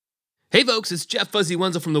Hey folks, it's Jeff Fuzzy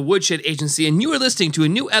Wenzel from the Woodshed Agency, and you are listening to a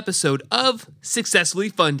new episode of Successfully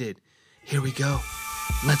Funded. Here we go.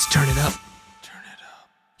 Let's turn it up. Turn it up.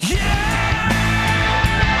 Yeah!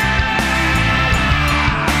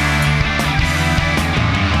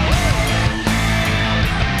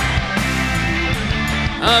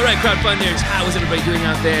 All right, crowdfunders, how is everybody doing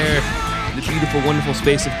out there? The beautiful, wonderful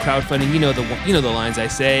space of crowdfunding. You know the lines I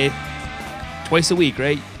say twice a week,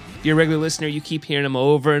 right? If you're a regular listener, you keep hearing them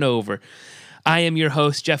over and over. I am your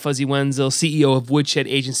host, Jeff Fuzzy Wenzel, CEO of Woodshed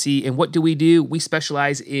Agency. And what do? We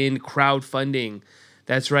specialize in crowdfunding.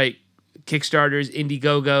 That's right. Kickstarters,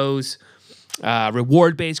 Indiegogos,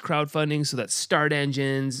 reward-based crowdfunding. So that's Start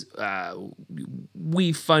Engines,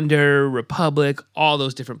 WeFunder, Republic, all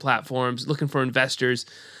those different platforms, looking for investors.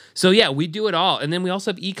 So yeah, we do it all. And then we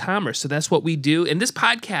also have e-commerce. So that's what we do. In this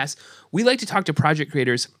podcast, we like to talk to project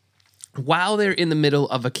creators while they're in the middle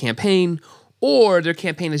of a campaign or their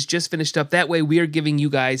campaign has just finished up. That way we are giving you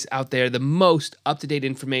guys out there the most up-to-date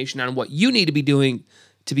information on what you need to be doing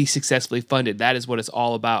to be successfully funded. That is what it's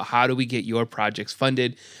all about. How do we get your projects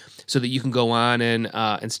funded so that you can go on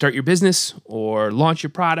and start your business or launch your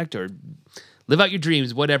product or live out your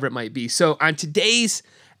dreams, whatever it might be. So on today's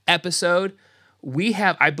episode, we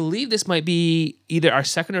have, I believe this might be either our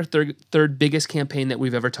second or third biggest campaign that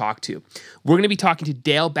we've ever talked to. We're going to be talking to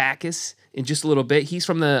Dale Backus in just a little bit. He's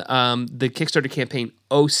from the Kickstarter campaign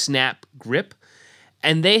Oh Snap Grip,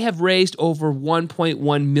 and they have raised over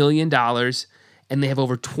 $1.1 million, and they have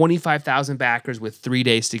over 25,000 backers with 3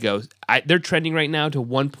 days to go. They're trending right now to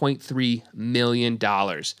 $1.3 million.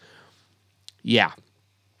 Yeah.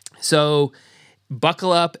 So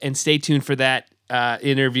buckle up and stay tuned for that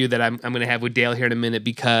interview that I'm going to have with Dale here in a minute,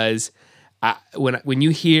 because when you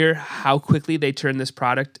hear how quickly they turned this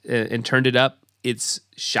product and turned it up, it's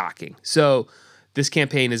shocking. So this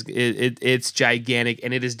campaign it's gigantic,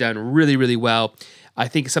 and it is done really, really well. I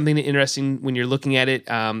think something interesting when you're looking at it,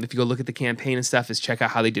 if you go look at the campaign and stuff, is check out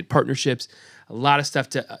how they did partnerships. A lot of stuff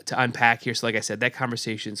to unpack here. So like I said, that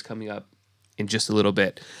conversation is coming up in just a little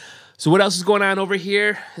bit. So what else is going on over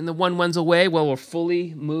here in the One Wenzel way? Well, we're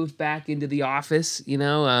fully moved back into the office.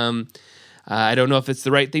 I don't know if it's the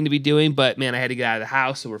right thing to be doing, but man, I had to get out of the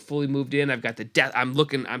house, so we're fully moved in. I've got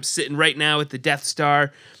I'm sitting right now at the Death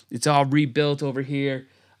Star. It's all rebuilt over here.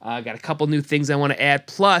 I got a couple new things I want to add.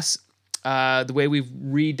 Plus, the way we've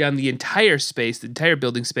redone the entire space, the entire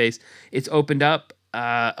building space, it's opened up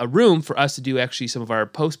a room for us to do actually some of our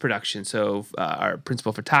post-production. So our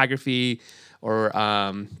principal photography or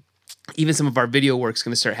even some of our video work is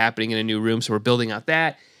going to start happening in a new room. So we're building out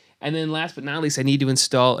that. And then last but not least, I need to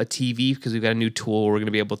install a TV because we've got a new tool we're going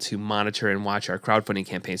to be able to monitor and watch our crowdfunding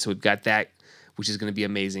campaign. So we've got that, which is going to be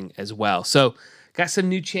amazing as well. So got some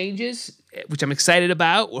new changes, which I'm excited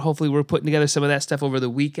about. Hopefully we're putting together some of that stuff over the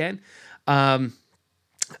weekend. And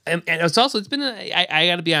it's been, I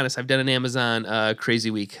got to be honest, I've done an Amazon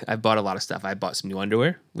crazy week. I've bought a lot of stuff. I bought some new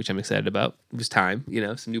underwear, which I'm excited about. It was time,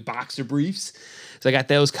 some new boxer briefs. So I got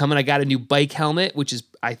those coming. I got a new bike helmet, which is,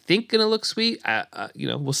 I think, going to look sweet.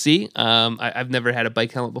 We'll see. I've never had a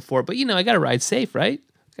bike helmet before, but, I got to ride safe, right?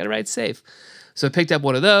 Got to ride safe. So I picked up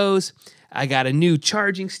one of those. I got a new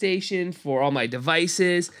charging station for all my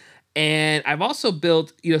devices. And I've also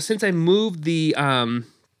built, since I moved the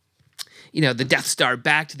Death Star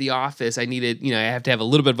back to the office, I needed, I have to have a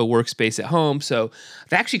little bit of a workspace at home. So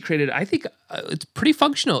I've actually created, I think it's pretty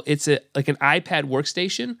functional. It's like an iPad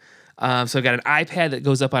workstation. So I got an iPad that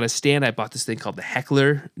goes up on a stand. I bought this thing called the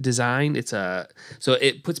Heckler Design. So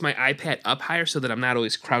it puts my iPad up higher so that I'm not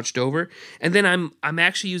always crouched over. And then I'm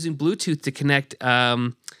actually using Bluetooth to connect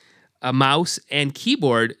a mouse and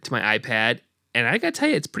keyboard to my iPad. And I gotta tell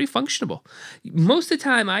you, it's pretty functional. Most of the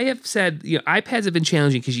time, I have said, iPads have been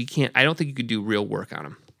challenging because I don't think you could do real work on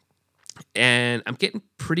them. And I'm getting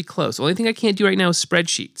pretty close. The only thing I can't do right now is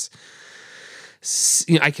spreadsheets.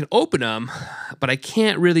 I can open them, but I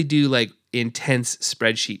can't really do like intense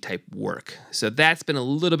spreadsheet type work. So that's been a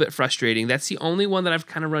little bit frustrating. That's the only one that I've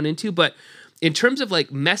kind of run into. But in terms of like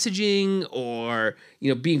messaging or,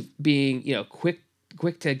 being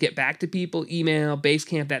quick to get back to people, email,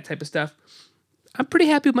 Basecamp, that type of stuff, I'm pretty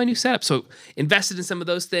happy with my new setup. So invested in some of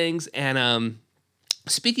those things. And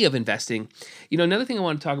speaking of investing, another thing I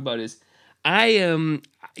want to talk about is I've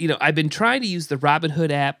been trying to use the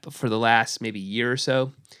Robinhood app for the last maybe year or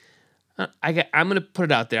so. I'm going to put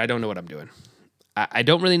it out there. I don't know what I'm doing. I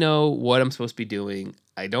don't really know what I'm supposed to be doing.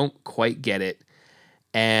 I don't quite get it.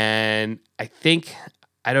 And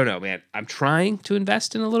I don't know, man. I'm trying to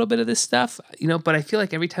invest in a little bit of this stuff, but I feel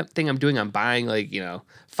like every thing I'm doing, I'm buying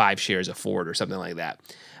 5 shares of Ford or something like that.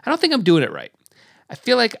 I don't think I'm doing it right. I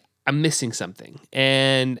feel like I'm missing something.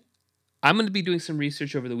 And I'm going to be doing some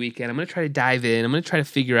research over the weekend. I'm going to try to dive in. I'm going to try to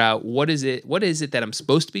figure out what is it that I'm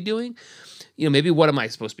supposed to be doing. Maybe what am I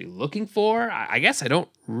supposed to be looking for? I guess I don't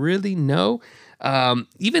really know.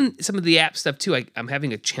 Even some of the app stuff too, I'm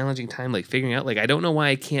having a challenging time like figuring out, like, I don't know why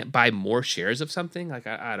I can't buy more shares of something. Like,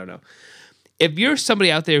 I don't know. If you're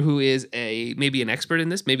somebody out there who is maybe an expert in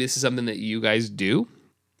this, maybe this is something that you guys do.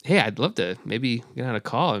 Hey, I'd love to maybe get on a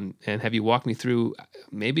call and have you walk me through.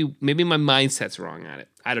 Maybe my mindset's wrong on it.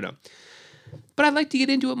 I don't know. But I'd like to get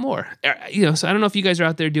into it more. So I don't know if you guys are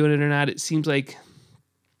out there doing it or not. It seems like,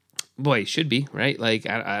 boy, it should be, right? Like,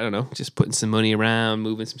 I don't know, just putting some money around,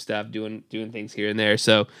 moving some stuff, doing things here and there.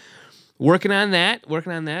 So working on that.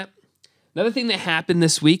 Another thing that happened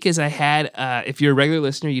this week is I had, if you're a regular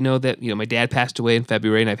listener, you know that, my dad passed away in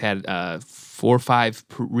February, and I've had 4 or 5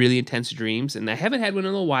 really intense dreams, and I haven't had one in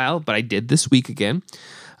a little while, but I did this week again.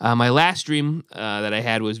 My last dream that I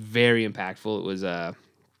had was very impactful. It was,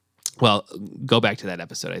 go back to that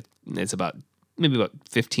episode. It's maybe about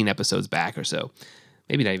 15 episodes back or so.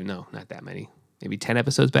 Maybe not that many. Maybe 10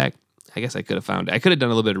 episodes back. I guess I could have found it. I could have done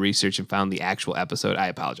a little bit of research and found the actual episode. I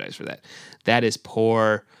apologize for that. That is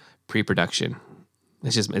poor pre-production.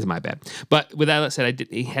 It's my bad. But with that said,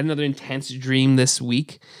 I had another intense dream this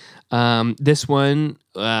week. This one,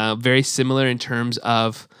 very similar in terms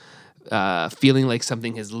of feeling like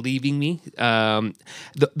something is leaving me.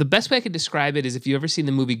 The best way I could describe it is if you've ever seen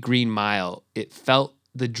the movie Green Mile,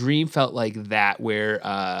 the dream felt like that, where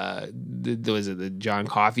the John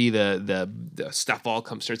Coffey, the stuff all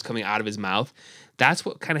starts coming out of his mouth. That's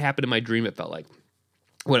what kind of happened in my dream. It felt like,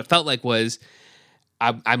 what it felt like was,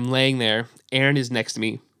 I'm laying there. Aaron is next to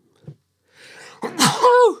me.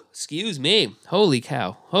 Excuse me. Holy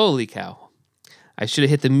cow. I should have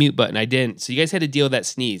hit the mute button. I didn't. So you guys had to deal with that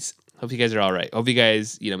sneeze. Hope you guys are all right. Hope you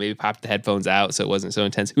guys, maybe popped the headphones out so it wasn't so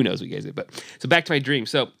intense. Who knows what you guys did. But so back to my dream.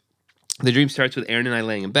 So the dream starts with Erin and I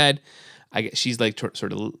laying in bed. She's like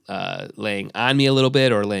sort of laying on me a little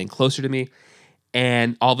bit, or laying closer to me.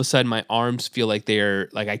 And all of a sudden my arms feel like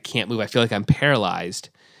I can't move. I feel like I'm paralyzed.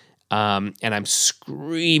 And I'm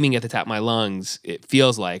screaming at the top of my lungs, it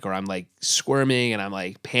feels like, or I'm like squirming and I'm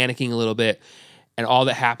like panicking a little bit. And all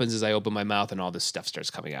that happens is I open my mouth and all this stuff starts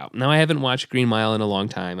coming out. Now, I haven't watched Green Mile in a long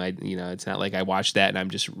time. It's not like I watched that and I'm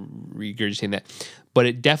just regurgitating that. But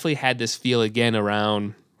it definitely had this feel again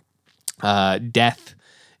around death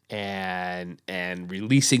and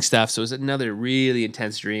releasing stuff. So it was another really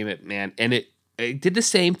intense dream. It did the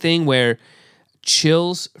same thing where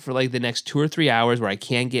chills for like the next 2 or 3 hours, where I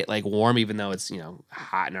can't get like warm, even though it's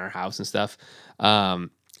hot in our house and stuff.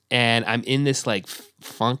 And I'm in this like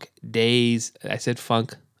funk daze. I said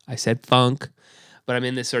funk, but I'm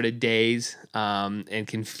in this sort of daze and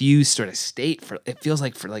confused sort of state it feels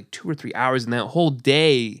like for like 2 or 3 hours, and that whole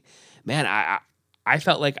day, man, I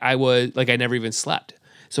felt like I never even slept.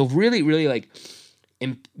 So really, really like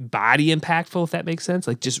body impactful, if that makes sense.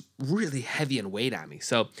 Like just really heavy and weight on me.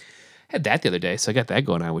 So I had that the other day, so I got that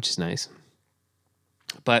going on, which is nice.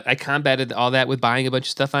 But I combated all that with buying a bunch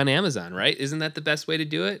of stuff on Amazon, right? Isn't that the best way to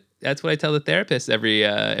do it? That's what I tell the therapist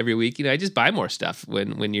every week. I just buy more stuff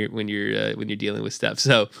when you're dealing with stuff.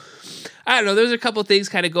 So I don't know. There's a couple of things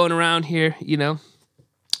kind of going around here.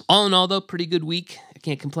 All in all, though, pretty good week. I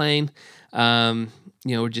can't complain.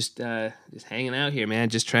 We're just hanging out here, man.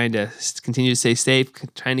 Just trying to continue to stay safe.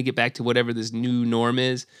 Trying to get back to whatever this new norm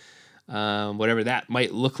is, whatever that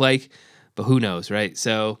might look like. But who knows, right?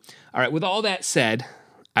 So, all right. With all that said,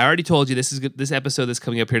 I already told you this episode that's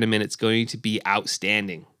coming up here in a minute is going to be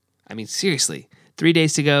outstanding. I mean, seriously, 3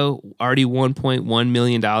 days to go, already $1.1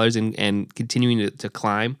 million and continuing to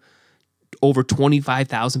climb. Over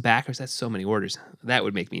 25,000 backers. That's so many orders. That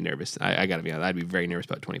would make me nervous. I got to be honest. I'd be very nervous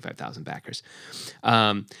about 25,000 backers.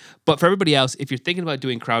 But for everybody else, if you're thinking about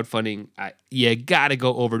doing crowdfunding, you got to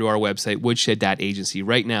go over to our website, woodshed.agency.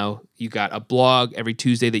 Right now, you got a blog every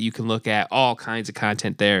Tuesday that you can look at, all kinds of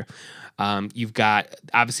content there. You've got,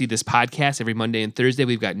 obviously, this podcast every Monday and Thursday.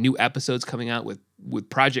 We've got new episodes coming out with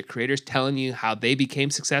project creators telling you how they became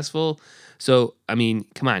successful. So, I mean,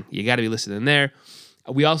 come on. You got to be listening there.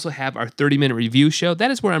 We also have our 30-minute review show. That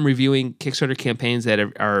is where I'm reviewing Kickstarter campaigns that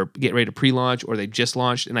are getting ready to pre-launch or they just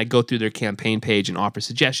launched, and I go through their campaign page and offer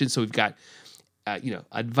suggestions. So we've got,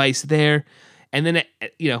 advice there. And then,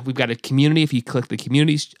 we've got a community. If you click the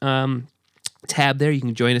communities tab there, you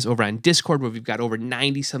can join us over on Discord, where we've got over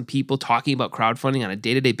 90-some people talking about crowdfunding on a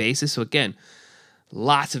day-to-day basis. So again,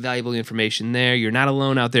 lots of valuable information there. You're not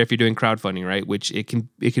alone out there if you're doing crowdfunding, right? Which it can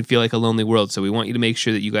feel like a lonely world. So we want you to make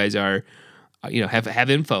sure that you guys are have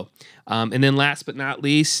info. And then last but not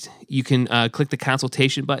least, you can click the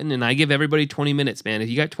consultation button, and I give everybody 20 minutes, man. If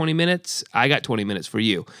you got 20 minutes, I got 20 minutes for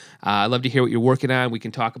you. I'd love to hear what you're working on. We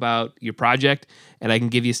can talk about your project, and I can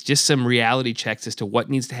give you just some reality checks as to what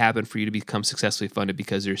needs to happen for you to become successfully funded,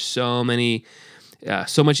 because there's so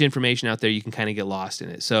much information out there, you can kind of get lost in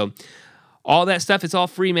it. So all that stuff, it's all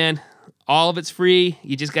free, man. All of it's free.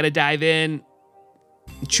 You just got to dive in,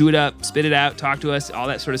 chew it up, spit it out, talk to us, all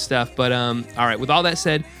that sort of stuff. But all right, with all that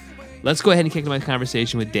said, let's go ahead and kick into my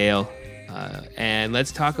conversation with Dale, and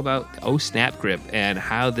let's talk about Snap Grip and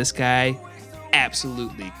how this guy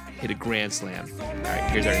absolutely hit a grand slam. All right,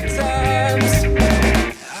 here's our interview.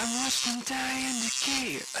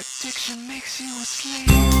 Addiction makes you asleep.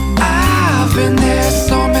 I've been there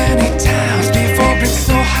so many times before, been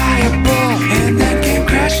so high above, and then came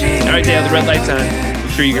crashing. All right, Dale, the red light's on. I'm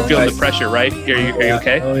sure you're feeling the pressure, right? Are you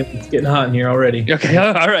okay? Oh, it's getting hot in here already. Okay,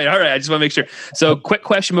 all right. I just want to make sure. So, quick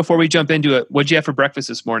question before we jump into it. What'd you have for breakfast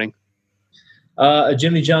this morning? A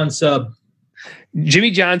Jimmy John sub.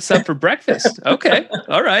 Jimmy John sub for breakfast. Okay,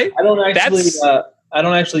 all right. I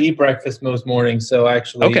don't actually eat breakfast most mornings, so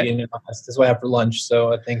actually, that's what I have for lunch.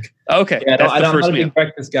 So I think, I'm not a big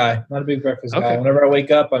breakfast guy. Not a big breakfast guy. Whenever I wake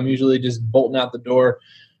up, I'm usually just bolting out the door,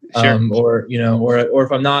 or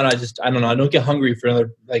if I'm not, I don't know. I don't get hungry for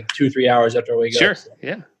another 2 or 3 hours after I wake up. Sure,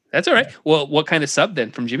 yeah, that's all right. Well, what kind of sub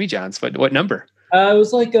then from Jimmy John's? What number? It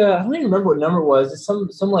was I don't even remember what number it was. It's some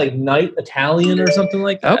night Italian or something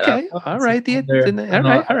like that. Okay, all right.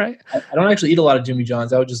 All right. I don't actually eat a lot of Jimmy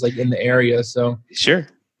John's. I was just in the area, so sure.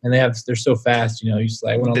 And they're so fast. You just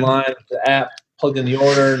went online, the app, plugged in the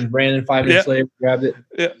order, and ran in 5 minutes later, grabbed it.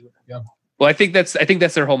 Yeah. Well, I think that's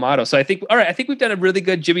their whole motto. So I think we've done a really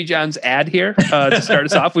good Jimmy John's ad here to start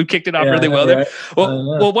us off. We've kicked it off really well there. Right.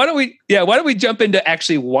 Well, why don't we jump into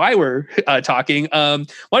actually why we're talking? Why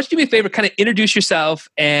don't you do me a favor, kind of introduce yourself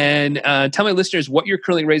and tell my listeners what you're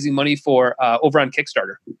currently raising money for over on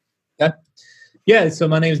Kickstarter. Okay. Yeah. So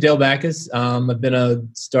my name is Dale Backus. I've been a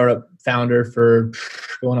startup founder for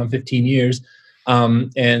going on 15 years.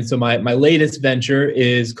 And so my latest venture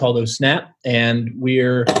is called Snap, and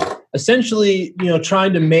we're essentially,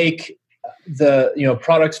 trying to make the,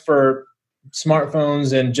 products for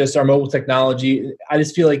smartphones and just our mobile technology. I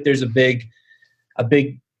just feel like there's a big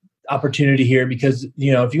opportunity here because,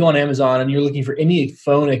 if you go on Amazon and you're looking for any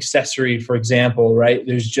phone accessory, for example, right,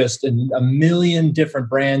 there's just a million different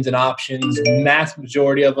brands and options. The vast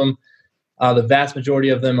majority of them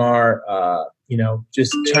are,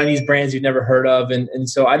 just Chinese brands you've never heard of. And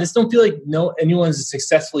so I just don't feel like anyone's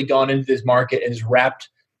successfully gone into this market and is wrapped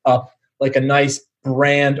up like a nice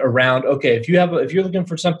brand around, okay, if you're looking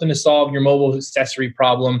for something to solve your mobile accessory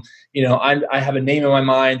problem, I have a name in my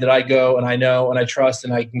mind that I go and I know and I trust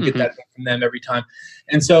and I can get that from them every time.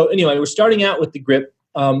 And so anyway, we're starting out with the Grip.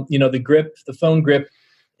 The phone Grip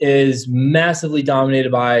is massively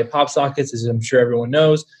dominated by pop sockets, as I'm sure everyone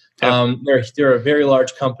knows. They're a very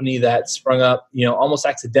large company that sprung up, almost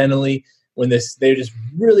accidentally when they just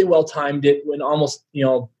really well timed it, when almost,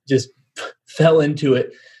 just fell into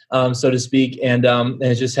it. So to speak, and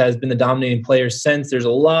it just has been the dominating player since. There's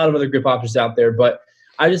a lot of other grip options out there, but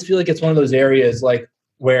I just feel like it's one of those areas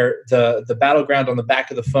where the battleground on the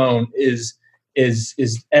back of the phone is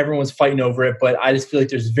everyone's fighting over it. But I just feel like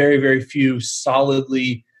there's very, very few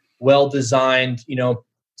solidly well designed,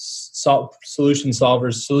 solution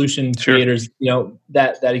creators,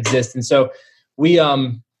 that exist. And so we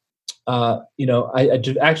I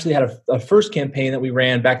actually had a first campaign that we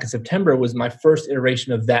ran back in September was my first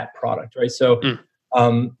iteration of that product, right? So,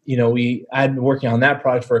 I had been working on that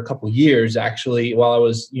product for a couple of years actually while I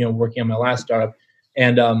was, working on my last startup.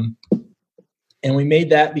 And we made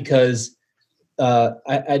that because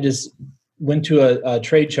I just went to a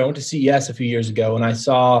trade show, went to CES a few years ago, and I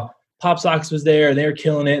saw Pop Sockets was there and they were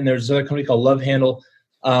killing it. And there was another company called Love Handle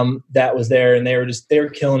that was there, and they were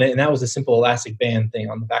killing it. And that was a simple elastic band thing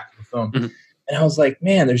on the back of the phone. Mm-hmm. And I was like,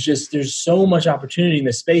 man, there's so much opportunity in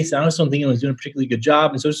this space. And I just don't think anyone's doing a particularly good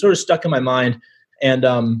job. And so it sort of stuck in my mind. And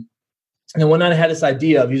then one night I had this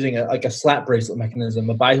idea of using a slap bracelet mechanism,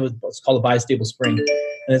 it's called a bistable spring.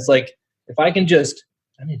 And it's like, if I can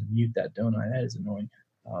I need to mute that, don't I? That is annoying.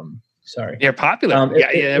 Sorry. You're popular.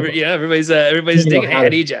 Everybody's digging. Hey, I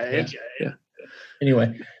need you. Yeah.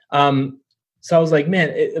 Anyway, so I was like,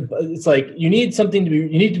 man, it's like you need to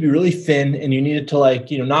be really thin, and you need it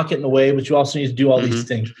to not get in the way, but you also need to do all these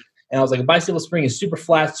things. And I was like, a bistable spring is super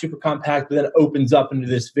flat, super compact, but then it opens up into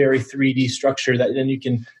this very 3D structure that then you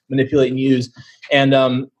can manipulate and use. And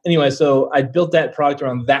anyway, so I built that product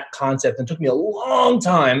around that concept, and it took me a long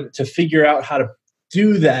time to figure out how to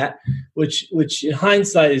do that, which in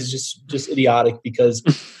hindsight is just idiotic, because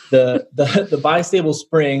the bistable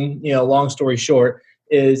spring, long story short,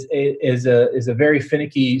 is a very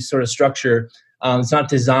finicky sort of structure. It's not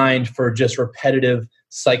designed for just repetitive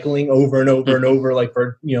cycling over and over and over, like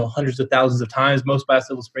for hundreds of thousands of times. Most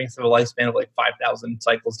bistable springs have a lifespan of like 5,000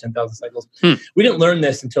 cycles, 10,000 cycles. We didn't learn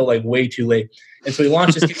this until like way too late, and so we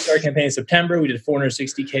launched this Kickstarter campaign in September. We did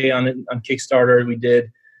 $460K on Kickstarter. We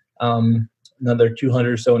did another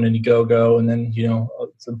 200 or so in Indiegogo, and then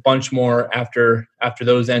it's a bunch more after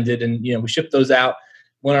those ended, and we shipped those out.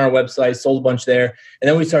 Went on our website, sold a bunch there. And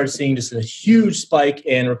then we started seeing just a huge spike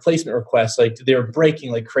in replacement requests. Like they were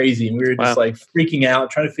breaking like crazy. And we were just like freaking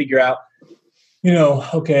out, trying to figure out,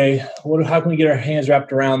 okay, how can we get our hands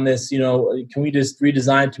wrapped around this? Can we just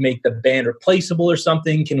redesign to make the band replaceable or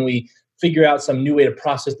something? Can we figure out some new way to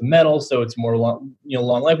process the metal so it's more long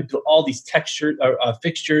life? We do all these texture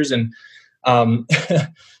fixtures and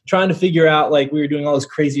trying to figure out, like, we were doing all this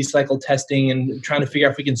crazy cycle testing and trying to figure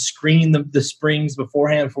out if we can screen the springs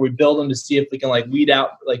beforehand before we build them to see if we can like weed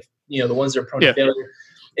out the ones that are prone to failure.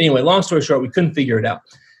 Anyway, long story short, we couldn't figure it out.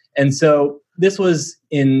 And so this was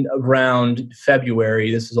in around February,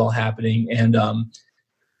 this was all happening. And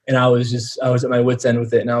I was at my wit's end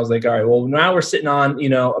with it. And I was like, all right, well, now we're sitting on,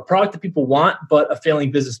 a product that people want, but a failing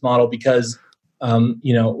business model, because, when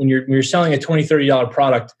you're selling a $20, $30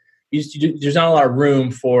 product, there's not a lot of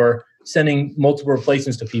room for sending multiple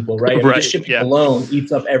replacements to people, right? Just shipping alone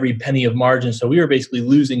eats up every penny of margin. So we were basically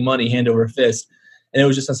losing money hand over fist, and it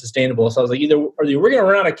was just unsustainable. So I was like, either we're going to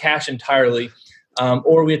run out of cash entirely,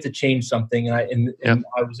 or we have to change something. And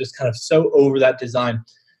I was just kind of so over that design,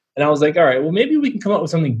 and I was like, all right, well, maybe we can come up with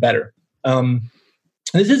something better.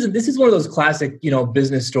 This is one of those classic,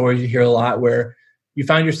 business stories you hear a lot, where you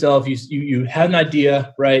find yourself, you had an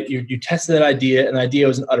idea, right? You tested that idea, and the idea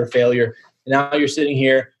was an utter failure. And now you're sitting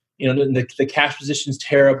here, the cash position's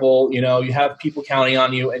terrible. You have people counting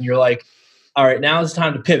on you, and you're like, all right, now it's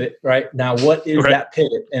time to pivot, right? Now, what is that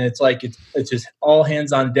pivot? And it's like, it's just all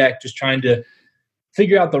hands on deck, just trying to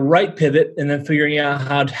figure out the right pivot, and then figuring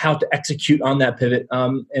out how to execute on that pivot.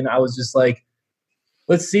 And I was just like,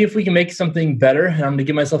 let's see if we can make something better. And I'm going to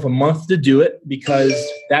give myself a month to do it, because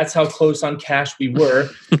that's how close on cash we were.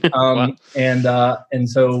 Wow. And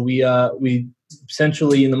so we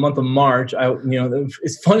essentially, in the month of March,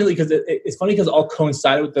 it's funny because it all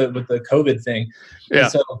coincided with the COVID thing. Yeah.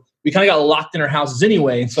 And so we kind of got locked in our houses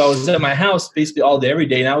anyway. And so I was at my house basically all day, every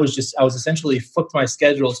day. And I was essentially flipped my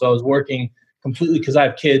schedule. So I was working completely, because I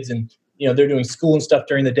have kids, and they're doing school and stuff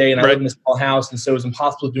during the day, and I live in a small house, and so it was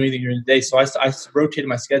impossible to do anything during the day. So I rotated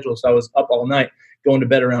my schedule. So I was up all night, going to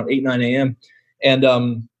bed around 8, 9 a.m. And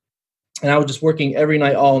I was just working every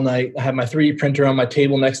night, all night. I had my 3D printer on my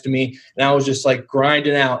table next to me, and I was just like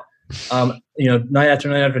grinding out, night after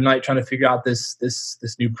night after night, trying to figure out this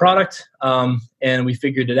new product. And we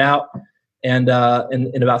figured it out, and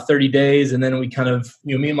in about 30 days. And then we kind of,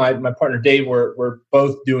 me and my partner Dave were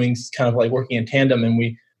both doing kind of like working in tandem, and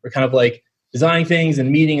we're kind of like designing things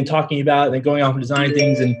and meeting and talking about it, and then going off and designing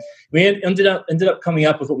things. And we ended up coming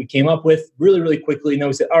up with what we came up with really, really quickly. And then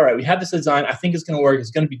we said, all right, we have this design. I think it's going to work. It's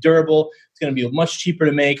going to be durable. It's going to be much cheaper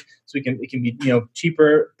to make. So it can be,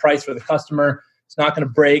 cheaper price for the customer. It's not going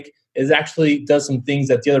to break. It actually does some things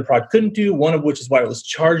that the other product couldn't do, one of which is wireless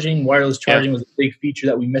charging. Wireless charging was a big feature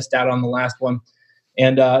that we missed out on the last one.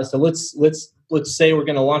 And so let's say we're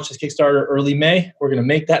going to launch this Kickstarter early May. We're going to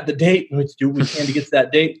make that the date, and let's do what we can to get to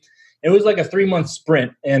that date. And it was like a 3-month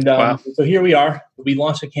sprint. And so here we are. We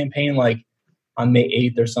launched a campaign like on May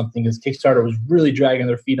 8th or something, because Kickstarter was really dragging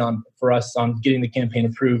their feet for us on getting the campaign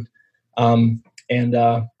approved.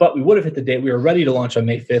 But we would have hit the date. We were ready to launch on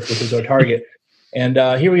May 5th, which was our target. And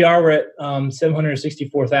here we are. We're at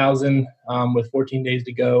 764,000 with 14 days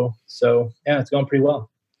to go. So yeah, it's going pretty well.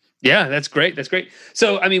 Yeah, that's great. That's great.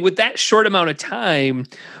 So, I mean, with that short amount of time,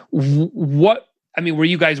 were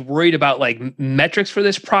you guys worried about like metrics for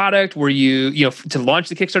this product? Were you, to launch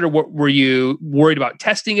the Kickstarter, were you worried about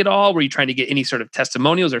testing it all? Were you trying to get any sort of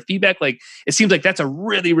testimonials or feedback? Like, it seems like that's a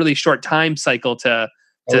really, really short time cycle to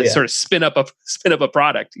sort of spin up a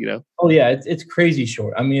product, Oh yeah, it's crazy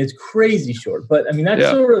short. I mean, it's crazy short. But I mean, that's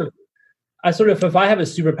if I have a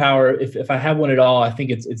superpower, if I have one at all, I think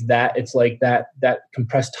it's like that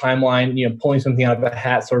compressed timeline, pulling something out of a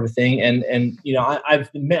hat sort of thing. And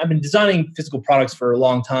I've been designing physical products for a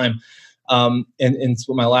long time. And it's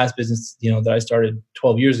what my last business, that I started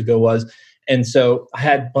 12 years ago was. And so I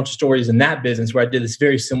had a bunch of stories in that business where I did this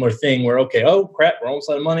very similar thing where, okay, oh crap, we're almost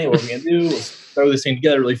out of money. What are we going to do? Let's throw this thing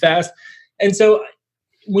together really fast. And so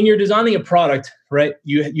when you're designing a product, right?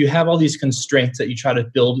 You have all these constraints that you try to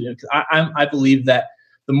build. I believe that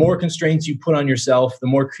the more constraints you put on yourself, the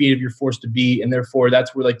more creative you're forced to be, and therefore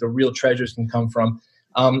that's where like the real treasures can come from.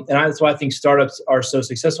 That's why I think startups are so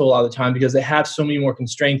successful a lot of the time, because they have so many more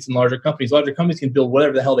constraints than larger companies. Larger companies can build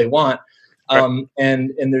whatever the hell they want,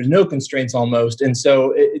 and there's no constraints almost. And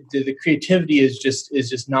so the creativity is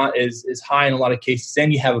just not as high in a lot of cases.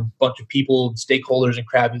 And you have a bunch of people, stakeholders, and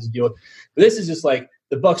crap to deal with. But this is just like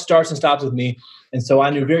the buck starts and stops with me. And so I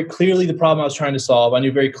knew very clearly the problem I was trying to solve. I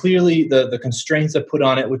knew very clearly the constraints I put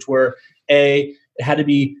on it, which were it had to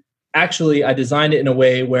be. Actually, I designed it in a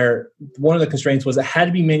way where one of the constraints was it had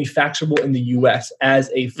to be manufacturable in the U.S. as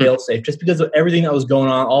a fail-safe, just because of everything that was going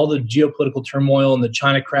on, all the geopolitical turmoil and the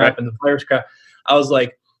China crap and the virus crap. I was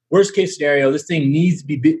like, worst case scenario, this thing needs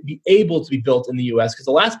to be able to be built in the U.S. because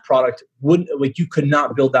the last product you could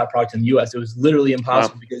not build that product in the U.S. It was literally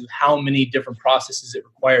impossible because of how many different processes it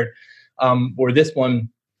required. Where this one,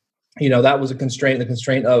 that was a constraint. The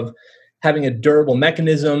constraint of having a durable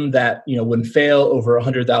mechanism that wouldn't fail over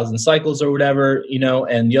 100,000 cycles or whatever,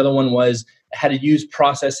 and the other one was how to use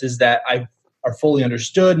processes that are fully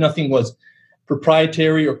understood. Nothing was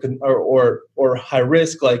proprietary or high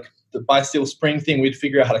risk, like the bistable spring thing. We'd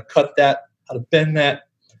figure out how to cut that, how to bend that,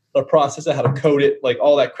 how to process it, how to code it. Like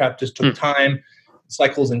all that crap just took time.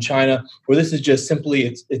 Cycles in China, where this is just simply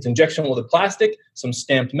it's injection molded plastic, some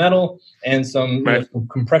stamped metal, and some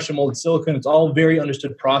compression molded silicone. It's all very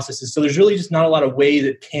understood processes. So there's really just not a lot of ways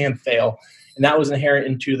it can fail, and that was inherent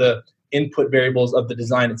into the input variables of the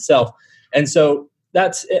design itself. And so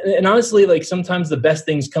and honestly, like sometimes the best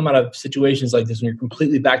things come out of situations like this when you're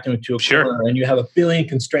completely backed into a corner and you have a billion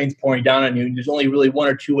constraints pouring down on you, and there's only really one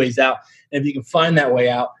or two ways out. And if you can find that way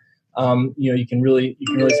out, you can really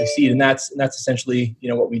succeed, and that's essentially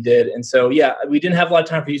what we did. And so we didn't have a lot of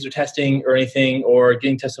time for user testing or anything or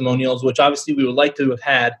getting testimonials, which obviously we would like to have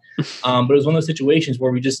had, but it was one of those situations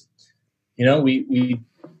where we just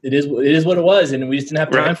it is what it was, and we just didn't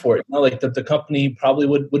have time for it. Like the company probably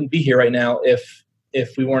wouldn't be here right now if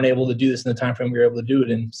we weren't able to do this in the time frame we were able to do it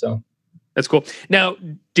in. So that's cool. Now,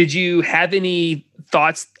 did you have any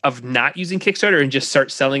thoughts of not using Kickstarter and just start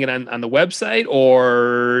selling it on the website,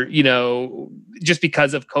 or, just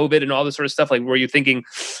because of COVID and all this sort of stuff? Like, were you thinking,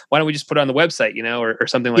 why don't we just put it on the website, or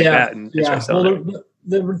something like that and start selling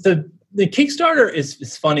it? The Kickstarter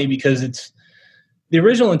is funny because it's the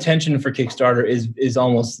original intention for Kickstarter is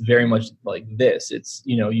almost very much like this. It's,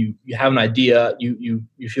 you have an idea, you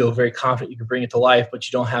feel very confident you can bring it to life, but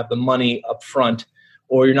you don't have the money up front,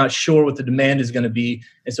 or you're not sure what the demand is going to be.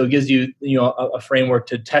 And so it gives you, a framework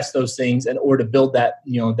to test those things or to build that,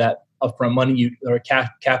 that upfront money or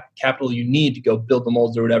capital you need to go build the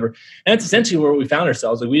molds or whatever. And that's essentially where we found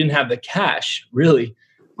ourselves. Like we didn't have the cash really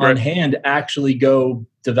on hand to actually go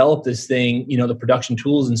develop this thing, the production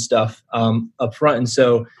tools and stuff up front. And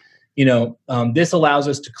so, this allows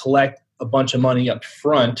us to collect a bunch of money up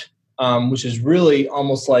front, which is really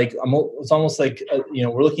almost like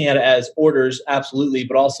we're looking at it as orders, absolutely,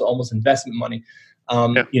 but also almost investment money.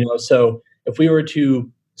 So if we were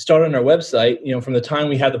to start on our website, from the time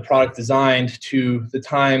we had the product designed to the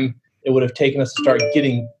time it would have taken us to start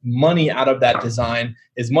getting money out of that design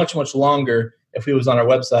is much, much longer if we was on our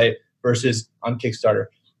website versus on Kickstarter.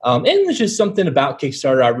 And there's just something about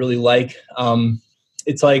Kickstarter I really like.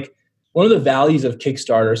 It's like one of the values of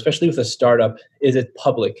Kickstarter, especially with a startup, is it's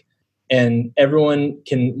public. And everyone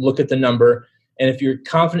can look at the number. And if you're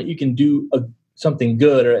confident you can do something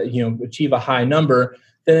good or, achieve a high number,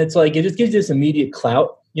 then it's like, it just gives you this immediate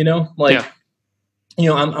clout, I'm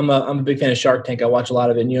a big fan of Shark Tank. I watch a lot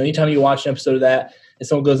of it. And, anytime you watch an episode of that and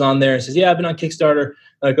someone goes on there and says, I've been on Kickstarter.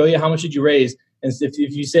 Like, oh yeah, how much did you raise? And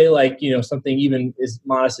if you say like, something even as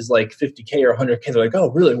modest as like 50K or 100K, they're like, oh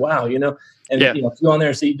really? Wow. And if you go on there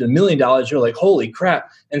and say you did $1 million, you're like, holy crap.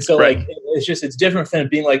 And so like, it's different than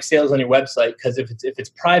being like sales on your website. Cause if it's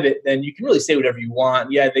private, then you can really say whatever you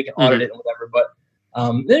want. Yeah. They can audit it and whatever, but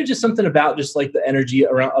there's just something about just like the energy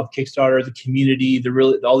of Kickstarter, the community,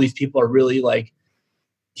 all these people are really like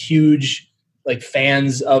huge, like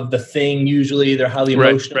fans of the thing. Usually they're highly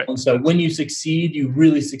emotional. And so when you succeed, you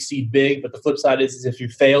really succeed big. But the flip side is if you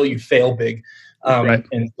fail big.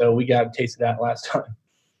 And so we got a taste of that last time.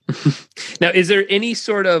 Now, is there any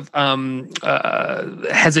sort of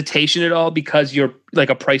hesitation at all because you're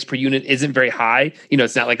like a price per unit isn't very high?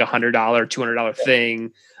 It's not like $100, $200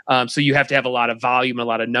 thing. So you have to have a lot of volume, a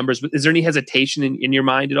lot of numbers. But is there any hesitation in your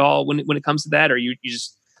mind at all when it comes to that? Or you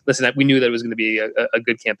just listen, we knew that it was going to be a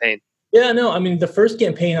good campaign? Yeah, no, I mean, the first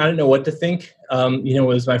campaign, I didn't know what to think. It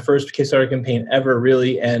was my first Kickstarter campaign ever,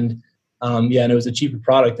 really. And Yeah, and it was a cheaper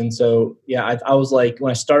product. And so, yeah, I was like,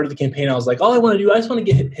 when I started the campaign, I was like, all I want to do, I just want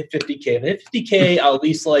to hit 50K. If I hit 50K, I'll at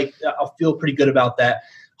least I'll feel pretty good about that.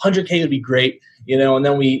 100K would be great, and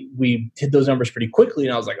then we hit those numbers pretty quickly.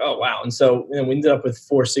 And I was like, oh, wow. And so we ended up with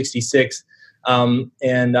 466.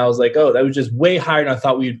 And I was like, oh, that was just way higher than I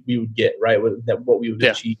thought we would get, right? What we would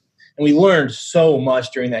achieve. And we learned so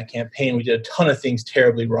much during that campaign. We did a ton of things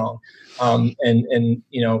terribly wrong. And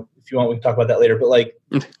if you want, we can talk about that later. But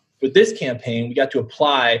with this campaign, we got to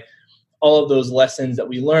apply all of those lessons that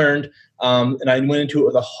we learned. And I went into it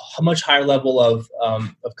with a much higher level of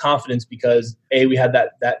confidence because we had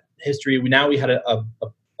that history. We had a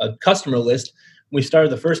customer list. When we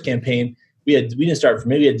started the first campaign, we didn't start from,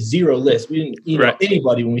 maybe we had zero list. We didn't email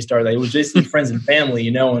anybody when we started. It was just friends and family,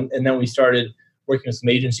 and then we started working with some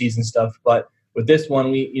agencies and stuff. But with this one,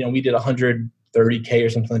 we did 130K or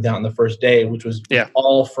something like that on the first day, which was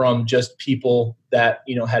all from just people that,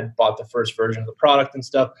 had bought the first version of the product and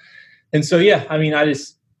stuff. And so, I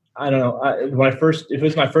don't know. If it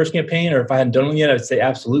was my first campaign or if I hadn't done one yet, I'd say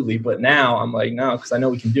absolutely. But now I'm like, no, because I know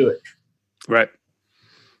we can do it. Right.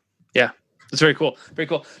 Yeah. That's very cool. Very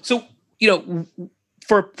cool. So,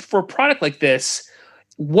 for a product like this,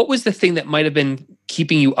 what was the thing that might have been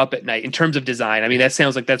keeping you up at night in terms of design? I mean, that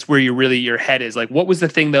sounds like that's where your head is. Like, what was the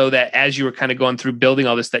thing though, that as you were kind of going through building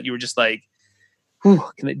all this, that you were just like, can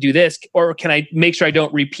I do this? Or can I make sure I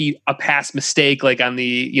don't repeat a past mistake like on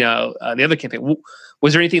the other campaign?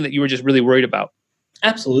 Was there anything that you were just really worried about?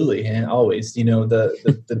 Absolutely. And always,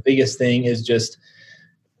 the biggest thing is just,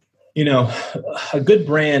 a good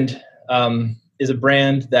brand is a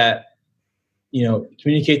brand that,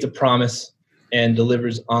 communicates a promise and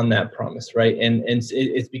delivers on that promise. Right. And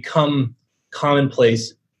it's become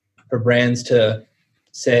commonplace for brands to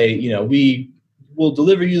say, we will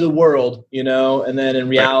deliver you the world, and then in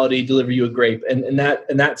reality, deliver you a grape. And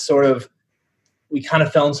that sort of, we kind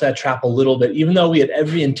of fell into that trap a little bit, even though we had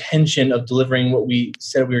every intention of delivering what we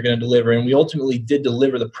said we were going to deliver. And we ultimately did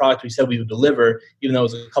deliver the product we said we would deliver, even though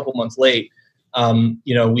it was a couple months late.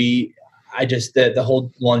 The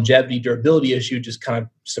whole longevity, durability issue just kind of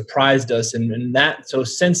surprised us. And so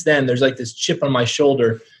since then, there's like this chip on my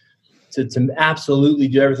shoulder to absolutely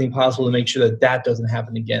do everything possible to make sure that doesn't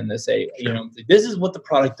happen again. They say, this is what the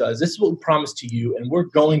product does. This is what we promised to you, and we're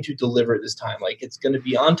going to deliver it this time. Like, it's going to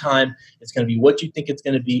be on time. It's going to be what you think it's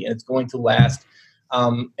going to be, and it's going to last.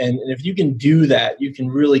 And if you can do that, you can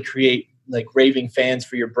really create like raving fans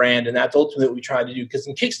for your brand. And that's ultimately what we try to do. Because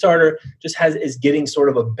in Kickstarter is getting sort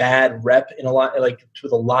of a bad rep in a lot, like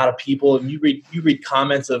with a lot of people. And you read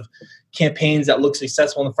comments of campaigns that look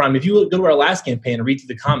successful in the front. If you go to our last campaign and read through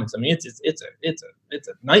the comments, I mean, it's a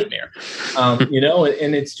nightmare.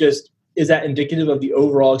 And it's just, is that indicative of the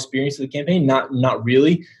overall experience of the campaign? Not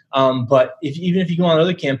really. But even if you go on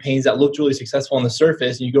other campaigns that looked really successful on the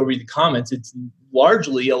surface and you go read the comments, it's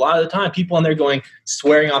largely, a lot of the time, people on there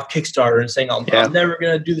swearing off Kickstarter and saying, I'm never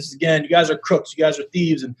going to do this again. You guys are crooks. You guys are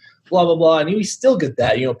thieves and blah, blah, blah. And we still get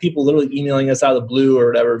that, people literally emailing us out of the blue or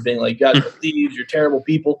whatever, being like, you guys are thieves, you're terrible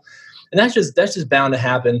people. And that's just bound to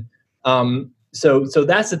happen. So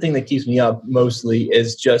that's the thing that keeps me up mostly,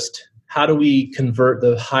 is just how do we convert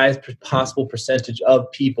the highest possible percentage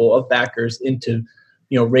of people, of backers, into,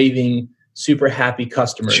 raving, super happy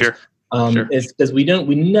customers. Sure. It's because we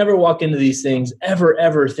never walk into these things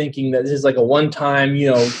ever thinking that this is like a one-time,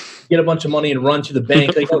 get a bunch of money and run to the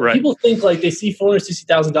bank. Like right. People think like they see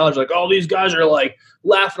 $460,000, like, oh, these guys are like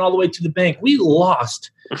laughing all the way to the bank. We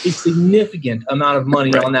lost a significant amount of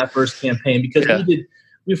money on that first campaign because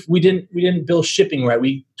we didn't bill shipping right.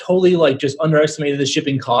 We totally like just underestimated the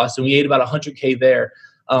shipping costs, and we ate about $100K there.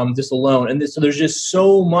 Just alone. And so there's just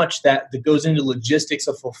so much that goes into logistics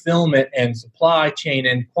of fulfillment and supply chain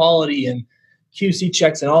and quality and QC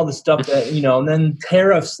checks and all the stuff that, and then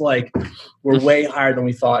tariffs were way higher than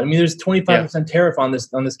we thought. I mean, there's 25% tariff on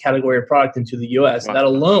this category of product into the US, that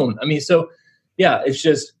alone. I mean, so yeah, it's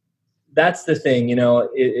just, that's the thing,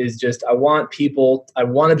 is just, I want to build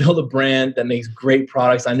a brand that makes great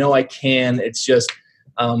products. I know I can. It's just,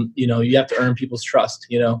 you have to earn people's trust,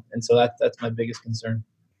 and so that's my biggest concern.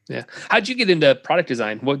 Yeah. How'd you get into product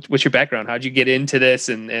design? What's your background? How'd you get into this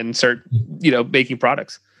and start, making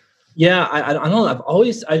products? Yeah, I don't know.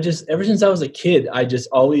 Ever since I was a kid, I just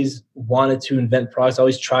always wanted to invent products. I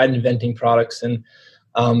always tried inventing products, and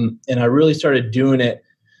I really started doing it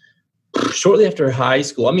shortly after high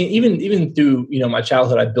school. I mean, even through, my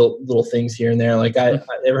childhood, I built little things here and there. Like I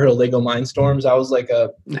ever heard of Lego Mindstorms? I was like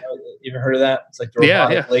you ever heard of that? It's like the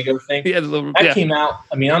robotic Lego thing. Yeah, that came out.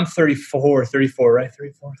 I mean, I'm 34, right? 34,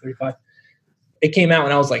 35. it came out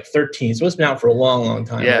when I was like 13. So it's been out for a long, long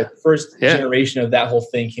time. Yeah. Like the first generation of that whole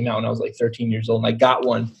thing came out when I was like 13 years old, and I got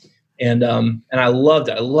one. And I loved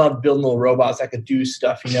it. I loved building little robots that could do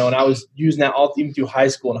stuff, and I was using that all even through high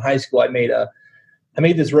school. In high school, I made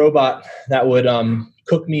this robot that would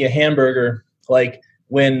cook me a hamburger. Like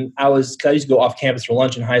when I used to go off campus for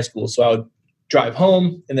lunch in high school. So I would drive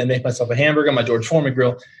home and then make myself a hamburger on my George Foreman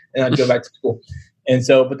grill, and I'd go back to school. And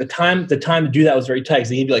so, but the time to do that was very tight because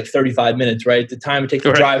they gave you like 35 minutes, right? The time it takes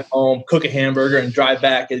to drive home, cook a hamburger, and drive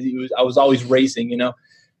back. I was always racing,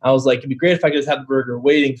 I was like, it'd be great if I could just have the burger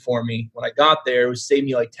waiting for me. When I got there, it would save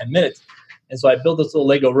me like 10 minutes. And so I built this little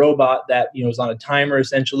Lego robot that, was on a timer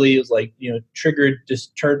essentially. It was like, triggered,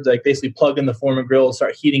 just turned, like basically plug in the Foreman grill,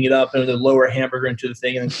 start heating it up, and then lower a hamburger into the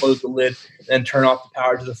thing, and then close the lid, and then turn off the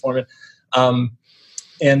power to the Foreman.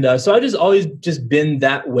 So I just always just been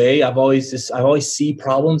that way. I always see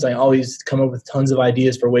problems. I always come up with tons of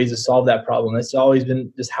ideas for ways to solve that problem. That's always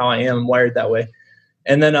been just how I am. I'm wired that way.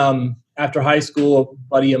 And then after high school, a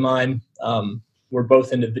buddy of mine, we're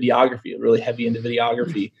both into videography, really heavy into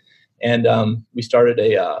videography. And we started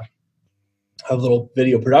a little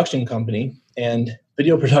video production company. And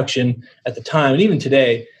video production at the time, and even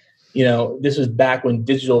today, this was back when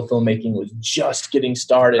digital filmmaking was just getting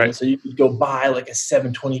started. Right. And so you could go buy like a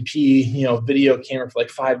 720p, video camera for like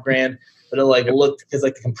 $5,000, but it like looked, because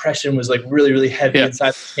like the compression was like really, really heavy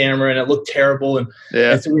inside the camera, and it looked terrible. And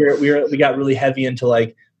so we got really heavy into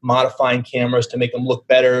like modifying cameras to make them look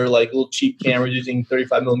better, like little cheap cameras using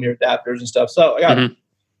 35 millimeter adapters and stuff. So I got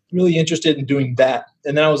really interested in doing that.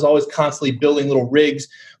 And then I was always constantly building little rigs,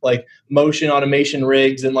 like motion automation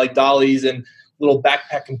rigs and like dollies and little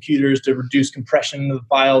backpack computers to reduce compression of the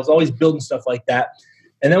files, always building stuff like that.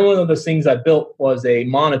 And then one of those things I built was a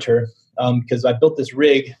monitor, because I built this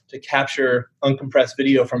rig to capture uncompressed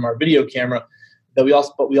video from our video camera. But we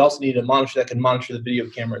also needed a monitor that could monitor the video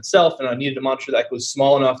camera itself, and I needed a monitor that was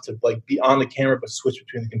small enough to like be on the camera but switch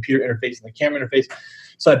between the computer interface and the camera interface.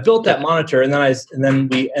 So I built that monitor, and then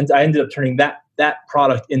I ended up turning that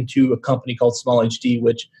product into a company called Small HD,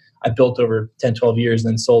 which I built over 10, 12 years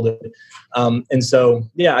and then sold it. And so,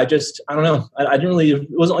 I don't know. I didn't really, it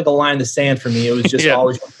wasn't like a line in the sand for me. It was just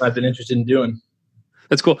always something I've been interested in doing.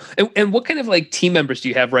 That's cool. And what kind of like team members do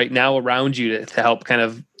you have right now around you to help kind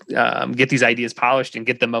of get these ideas polished and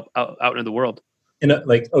get them out into the world? In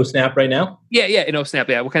like OSnap right now? Yeah, in OSnap.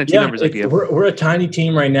 Yeah, what kind of team members do you have? We're a tiny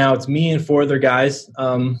team right now. It's me and 4 other guys.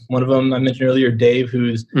 One of them I mentioned earlier, Dave,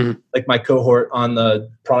 who's like my cohort on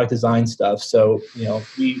the product design stuff. So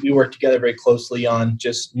we work together very closely on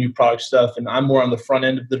just new product stuff, and I'm more on the front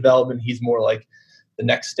end of development. He's more like the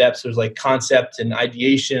next steps. There's like concept and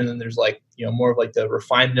ideation, and there's like more of like the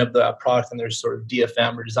refinement of the product, and there's sort of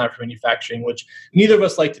DFM or design for manufacturing, which neither of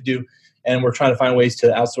us like to do, and we're trying to find ways to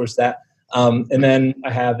outsource that. And then I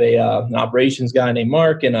have an operations guy named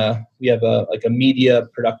Mark, and we have a media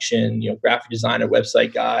production, graphic designer,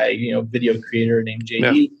 website guy, video creator named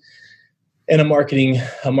JD, and a marketing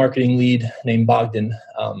lead named Bogdan,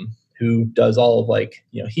 who does all of like,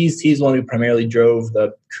 he's the one who primarily drove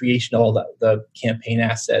the creation of all the campaign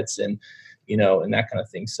assets and that kind of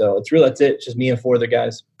thing. So that's it. It's just me and 4 other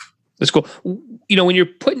guys. That's cool. When you're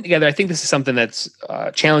putting together, I think this is something that's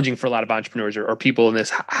challenging for a lot of entrepreneurs or people in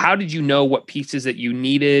this. How did you know what pieces that you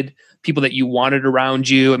needed, people that you wanted around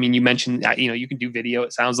you? I mean, you mentioned, you can do video,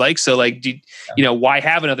 it sounds like. So like, why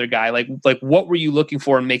have another guy? Like what were you looking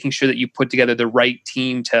for in making sure that you put together the right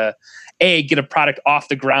team to get a product off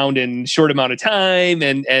the ground in a short amount of time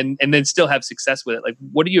and then still have success with it? Like,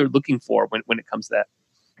 what are you looking for when it comes to that?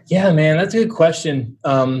 Yeah, man, that's a good question.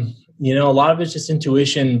 A lot of it's just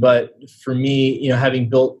intuition, but for me, having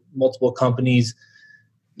built multiple companies,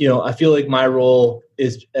 I feel like my role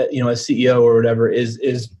is, as CEO or whatever,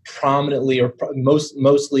 is prominently or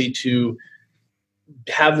mostly to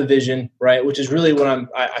have the vision, right? Which is really what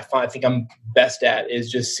I think I'm best at,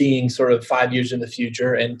 is just seeing sort of 5 years in the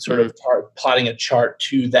future and sort of plotting a chart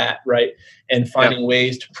to that, right? And finding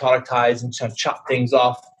ways to productize and kind of chop things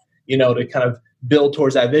off, to kind of build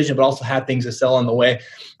towards that vision, but also have things to sell on the way.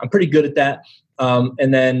 I'm pretty good at that.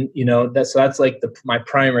 And then, that's like my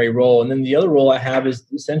primary role. And then the other role I have is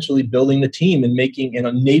essentially building the team and making and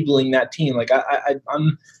enabling that team. Like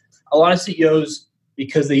I'm a lot of CEOs,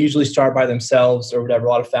 because they usually start by themselves or whatever. A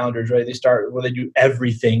lot of founders, right? They start where they do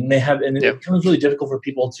everything. It becomes really difficult for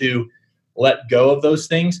people to let go of those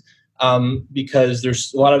things. Because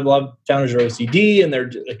there's a lot of founders are OCD and they're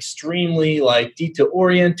extremely like detail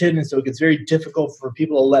oriented. And so it gets very difficult for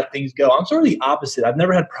people to let things go. I'm sort of the opposite. I've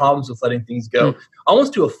never had problems with letting things go,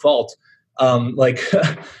 almost to a fault. I'll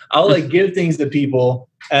like give things to people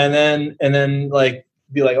and then like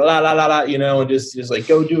be like la la la la, and just like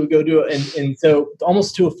go do it, and so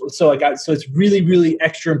almost so it's really really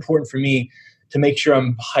extra important for me to make sure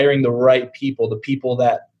I'm hiring the right people, the people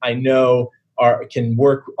that I know can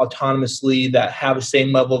work autonomously, that have the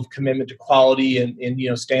same level of commitment to quality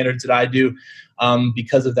and standards that I do,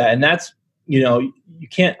 because of that. And that's you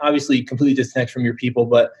can't obviously completely disconnect from your people,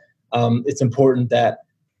 but it's important that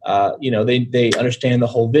they understand the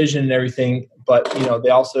whole vision and everything, but they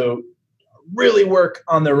also really work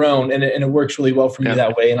on their own, and it works really well for me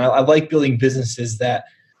that way. And I like building businesses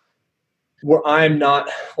where I'm not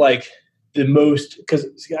like the most, because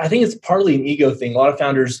I think it's partly an ego thing. A lot of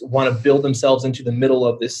founders want to build themselves into the middle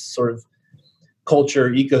of this sort of culture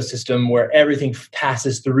ecosystem where everything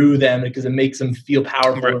passes through them because it makes them feel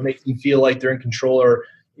powerful, or makes them feel like they're in control or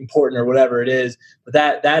important or whatever it is. But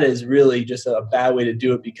that is really just a bad way to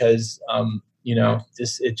do it, because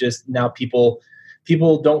now people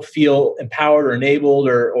don't feel empowered or enabled,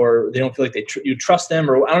 or they don't feel like you trust them,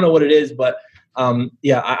 or I don't know what it is, but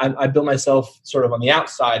I build myself sort of on the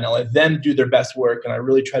outside, and I let them do their best work, and I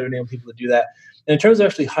really try to enable people to do that. And in terms of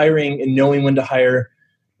actually hiring and knowing when to hire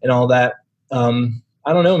and all that,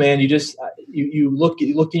 I don't know, man. You just you look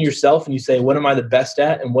in yourself and you say, what am I the best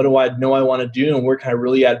at, and what do I know I want to do, and where can I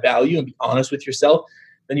really add value, and be honest with yourself.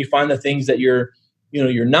 Then you find the things that you're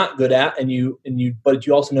not good at, but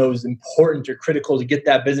you also know is important or critical to get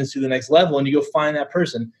that business to the next level, and you go find that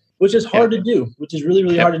person, which is hard to do, which is really,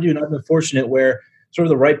 really hard to do. And I've been fortunate where sort of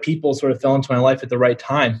the right people sort of fell into my life at the right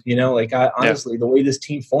time. Honestly, the way this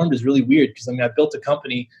team formed is really weird, because I built a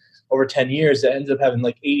company over 10 years that ended up having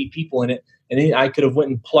like 80 people in it. And I could have went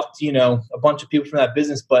and plucked, a bunch of people from that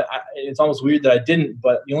business, but it's almost weird that I didn't.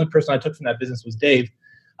 But the only person I took from that business was Dave.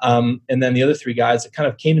 And then the other three guys that kind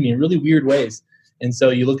of came to me in really weird ways. And so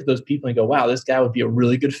you look at those people and go, wow, this guy would be a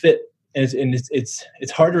really good fit. And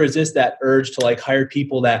it's hard to resist that urge to like hire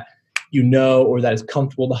people that or that is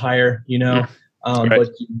comfortable to hire, Right. But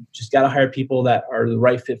you just got to hire people that are the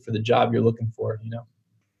right fit for the job you're looking for,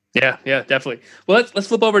 Yeah, definitely. Well, let's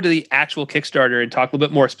flip over to the actual Kickstarter and talk a little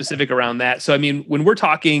bit more specific around that. So, when we're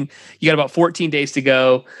talking, you got about 14 days to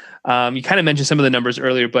go. You kind of mentioned some of the numbers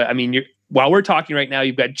earlier, but while we're talking right now,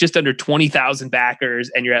 you've got just under 20,000 backers,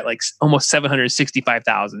 and you're at like almost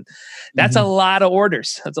 765,000. That's a lot of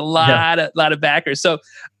orders. That's a lot of backers. So,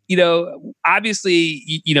 obviously,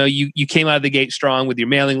 you came out of the gate strong with your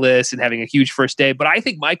mailing list and having a huge first day. But I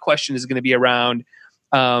think my question is going to be around,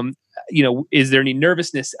 is there any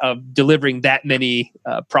nervousness of delivering that many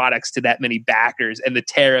products to that many backers, and the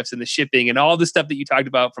tariffs and the shipping and all the stuff that you talked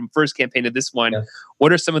about from first campaign to this one? Yeah.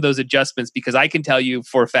 What are some of those adjustments? Because I can tell you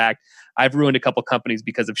for a fact, I've ruined a couple companies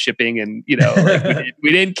because of shipping, and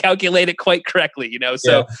we didn't calculate it quite correctly.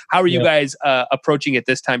 So how are you guys approaching it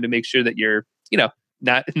this time to make sure that you're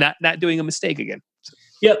not doing a mistake again?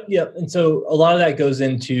 Yep. And so a lot of that goes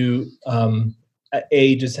into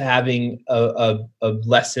just having a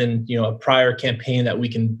lesson, a prior campaign that we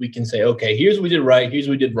can say, okay, here's what we did right, here's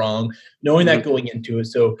what we did wrong, knowing that going into it.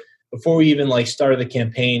 So before we even started the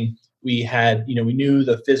campaign, we had, we knew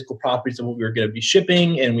the physical properties of what we were going to be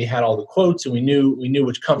shipping, and we had all the quotes, and we knew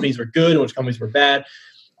which companies were good and which companies were bad.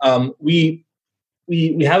 We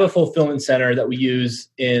have a fulfillment center that we use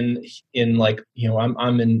in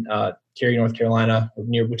I'm in Cary, North Carolina,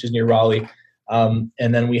 which is near Raleigh. And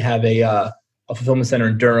then we have a fulfillment center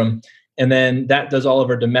in Durham, and then that does all of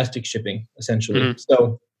our domestic shipping essentially. Mm-hmm.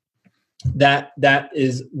 So that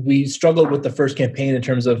is, we struggled with the first campaign in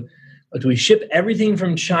terms of, do we ship everything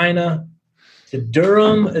from China to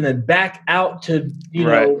Durham and then back out to,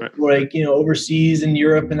 overseas in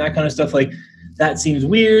Europe and that kind of stuff? Like, that seems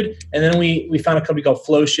weird. And then we found a company called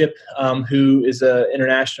Flowship, who is a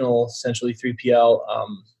international, essentially 3PL,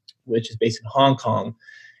 which is based in Hong Kong.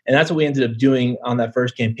 And that's what we ended up doing on that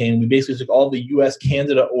first campaign. We basically took all the U.S.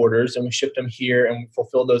 Canada orders and we shipped them here, and we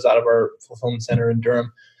fulfilled those out of our fulfillment center in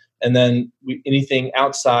Durham. And then anything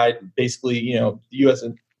outside, basically, the U.S.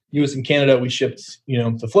 and Canada, we shipped,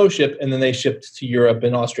 to Flowship, and then they shipped to Europe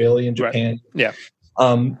and Australia and Japan. Right.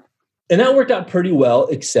 Yeah. And that worked out pretty well,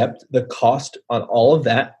 except the cost on all of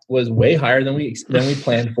that was way higher than we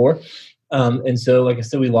planned for. And so, like I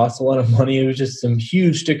said, we lost a lot of money. It was just some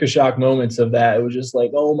huge sticker shock moments of that. It was just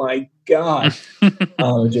like, oh my God. It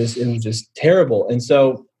was just terrible. And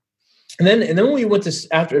so, and then when we went to,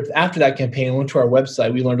 after that campaign, went to our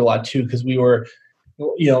website, we learned a lot too, because we were,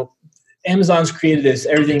 Amazon's created this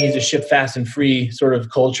everything needs to ship fast and free sort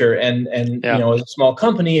of culture, and as a small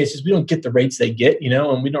company, it's just we don't get the rates they get,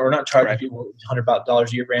 and we're not charging people $100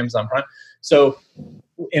 a year for Amazon Prime. So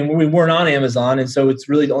and we weren't on Amazon. And so it's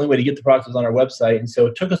really the only way to get the product was on our website. And so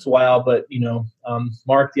it took us a while, but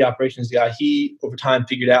Mark, the operations guy, he over time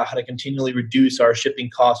figured out how to continually reduce our shipping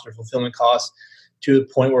costs or fulfillment costs to a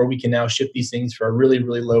point where we can now ship these things for a really,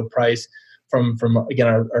 really low price from again,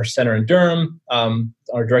 our center in Durham,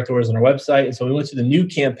 our direct orders on our website. And so we went to the new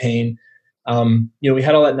campaign. We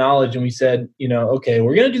had all that knowledge and we said, okay,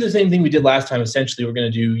 we're going to do the same thing we did last time. Essentially, we're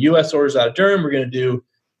going to do US orders out of Durham. We're going to do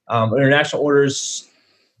international orders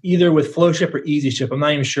either with FlowShip or EasyShip. I'm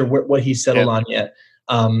not even sure what he settled on yet.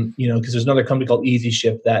 Because there's another company called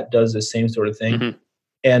EasyShip that does the same sort of thing. Mm-hmm.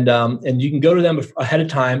 And you can go to them ahead of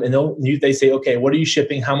time and they say, okay, what are you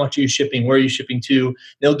shipping? How much are you shipping? Where are you shipping to?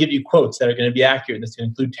 They'll give you quotes that are going to be accurate. That's going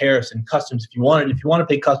to include tariffs and customs. If you want to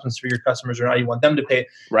pay customs for your customers or not, you want them to pay.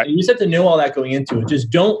 Right. And you just have to know all that going into it.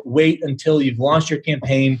 Just don't wait until you've launched your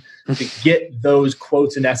campaign to get those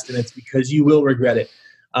quotes and estimates because you will regret it.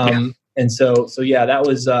 And so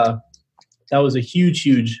that was a huge,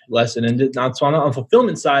 huge lesson. And so on the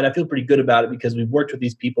fulfillment side, I feel pretty good about it because we've worked with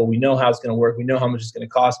these people. We know how it's going to work. We know how much it's going to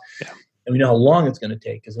cost. Yeah. And we know how long it's going to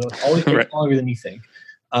take because it always takes longer than you think.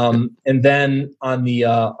 And then on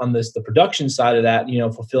the production side of that,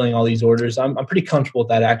 fulfilling all these orders, I'm pretty comfortable with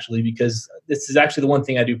that actually because this is actually the one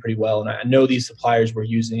thing I do pretty well. And I know these suppliers we're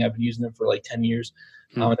using. I've been using them for like 10 years.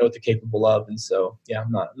 I know what they're capable of. And so,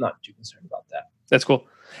 I'm not too concerned about that. That's cool.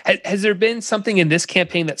 Has there been something in this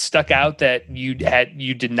campaign that stuck out that you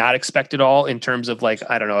did not expect at all in terms of like,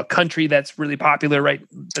 I don't know, a country that's really popular, right?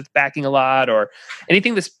 That's backing a lot or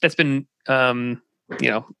anything that's been, something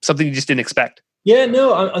you just didn't expect? Yeah,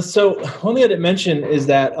 no. So one thing I didn't mention is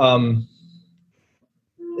that one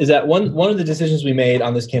of the decisions we made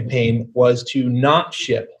on this campaign was to not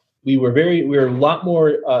ship. We were a lot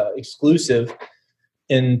more exclusive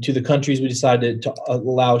into the countries we decided to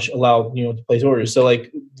allow to place orders. So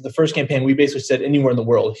like the first campaign, we basically said anywhere in the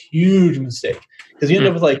world. Huge mistake because you end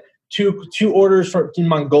up with like two orders in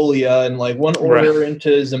Mongolia and like one order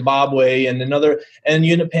into Zimbabwe and another, and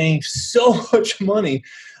you end up paying so much money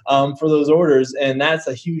for those orders, and that's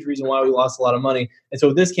a huge reason why we lost a lot of money. And so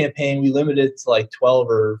with this campaign, we limited it to like 12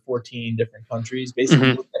 or 14 different countries. Basically,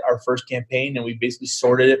 we looked at our first campaign and we basically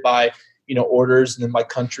sorted it by orders and then by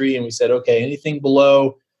country. And we said, okay, anything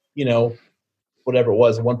below, whatever it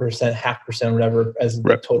was, 1%, 0.5%, whatever, as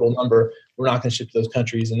the total number, we're not going to ship to those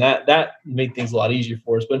countries. And that made things a lot easier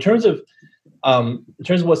for us. But in terms of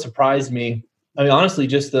what surprised me, I mean, honestly,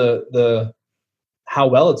 just the how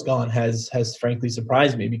well it's gone has frankly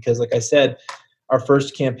surprised me because like I said, our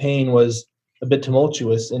first campaign was a bit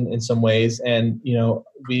tumultuous in some ways. And,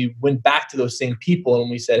 we went back to those same people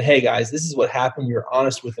and we said, hey guys, this is what happened. We were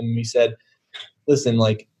honest with them. And we said, listen,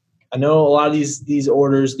 like, I know a lot of these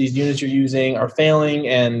orders, these units you're using are failing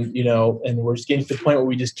and we're just getting to the point where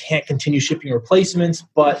we just can't continue shipping replacements.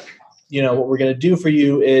 But, what we're going to do for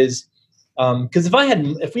you is, because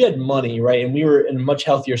if we had money, right, and we were in a much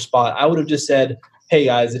healthier spot, I would have just said, hey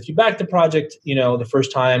guys, if you back the project, the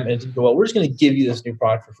first time and it didn't go well, we're just going to give you this new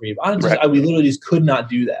product for free. We literally just could not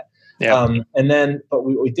do that. Yeah. But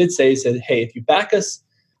what we did say, said, hey, if you back us,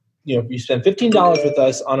 if you spend $15 with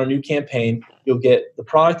us on a new campaign, you'll get the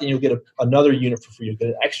product and you'll get another unit for free. You'll get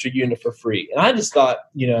an extra unit for free. And I just thought,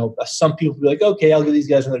 some people would be like, okay, I'll give these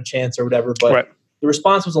guys another chance or whatever. But the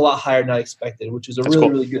response was a lot higher than I expected, which was a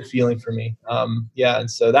really good feeling for me. And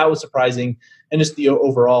so that was surprising. And just the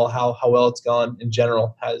overall how well it's gone in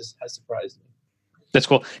general has surprised me. That's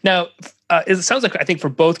cool. Now, it sounds like I think for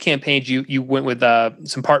both campaigns you went with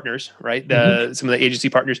some partners, right? Some of the agency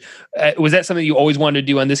partners. Was that something you always wanted to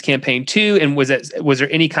do on this campaign too? And was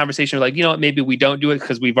there any conversation like, maybe we don't do it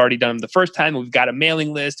because we've already done them the first time and we've got a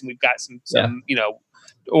mailing list and we've got some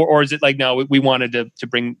or is it like no, we wanted to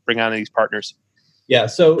bring on these partners? Yeah.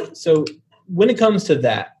 So when it comes to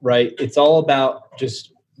that, right, it's all about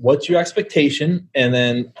just what's your expectation and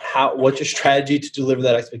then what's your strategy to deliver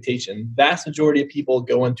that expectation. Vast majority of people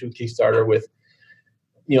go into a Kickstarter with,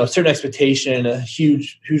 a certain expectation, a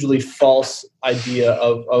hugely false idea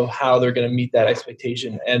of how they're going to meet that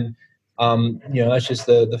expectation. And, that's just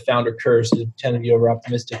the founder curse. We tend to be over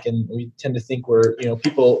optimistic and we tend to think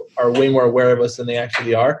people are way more aware of us than they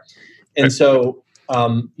actually are. And so,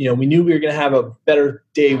 we knew we were going to have a better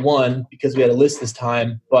day one because we had a list this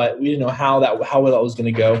time, but we didn't know how well that was going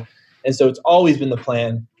to go. And so it's always been the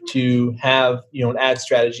plan to have, an ad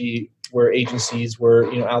strategy where agencies were,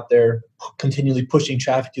 out there continually pushing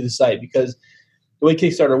traffic to the site because the way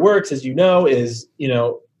Kickstarter works, as you know, is,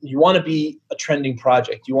 you want to be a trending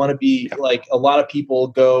project. You want to be like a lot of people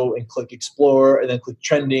go and click explore and then click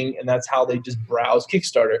trending, and that's how they just browse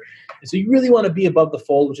Kickstarter. And so you really want to be above the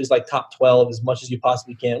fold, which is like top 12 as much as you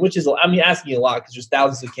possibly can, which is, I mean, asking you a lot because there's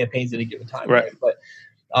thousands of campaigns at a given time. Right? But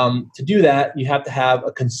to do that, you have to have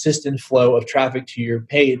a consistent flow of traffic to your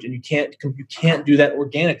page, and you can't do that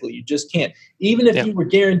organically. You just can't. Even if you were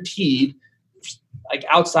guaranteed, like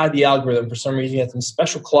outside the algorithm, for some reason you have some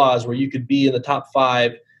special clause where you could be in the top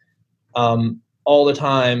 5 all the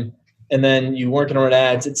time, and then you weren't going to run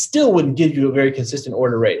ads, it still wouldn't give you a very consistent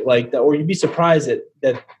order rate like that. Or you'd be surprised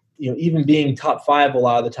that even being top 5 a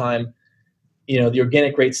lot of the time, the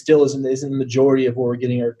organic rate still isn't the majority of where we're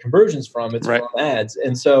getting our conversions from. It's from ads.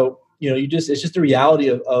 And so, it's just the reality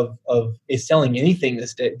of selling anything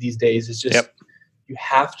these days. It's just, you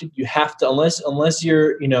have to, unless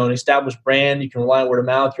you're, an established brand, you can rely on word of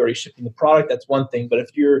mouth, you're already shipping the product. That's one thing. But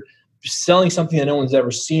if you're selling something that no one's ever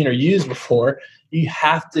seen or used before, you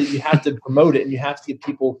have to promote it, and you have to get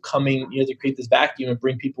people coming, to create this vacuum and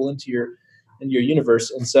bring people into your universe.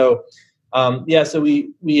 And so, so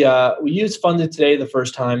we used Funded Today the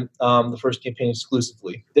first time, the first campaign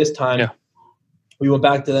exclusively. This time, we went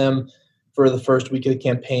back to them for the first week of the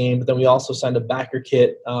campaign, but then we also signed a backer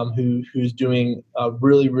kit who's doing a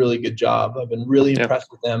really, really good job. I've been really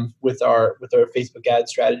impressed with them with our Facebook ad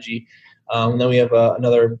strategy. And then we have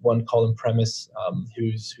another one called Impremise,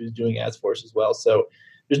 who's doing ads for us as well. So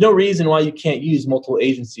there's no reason why you can't use multiple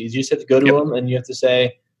agencies. You just have to go to them and you have to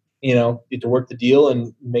say, you have to work the deal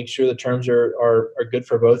and make sure the terms are good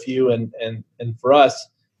for both of you. And for us,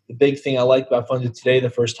 the big thing I liked about Funded Today the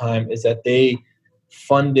first time is that they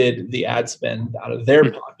funded the ad spend out of their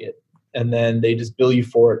pocket, and then they just bill you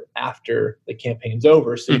for it after the campaign's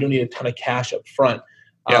over. So you don't need a ton of cash up front.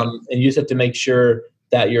 And you just have to make sure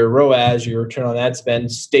that your ROAS, your return on ad spend,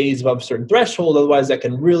 stays above a certain threshold. Otherwise, that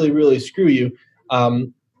can really, really screw you.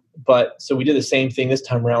 But so we did the same thing this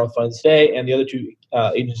time around with Funded Today, and the other 2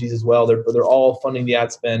 agencies as well. They're all funding the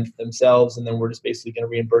ad spend themselves, and then we're just basically going to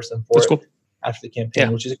reimburse them for it after the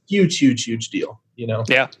campaign, which is a huge, huge, huge deal. Very,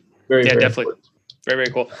 very definitely. Important. Very,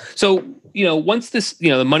 very cool. So, once this,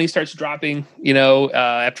 the money starts dropping,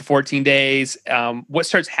 after 14 days, what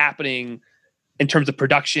starts happening in terms of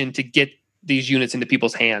production to get these units into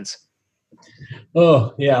people's hands?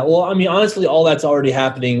 Oh, yeah. Well, I mean, honestly, all that's already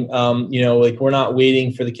happening. We're not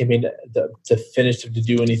waiting for the campaign to finish to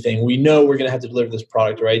do anything. We know we're going to have to deliver this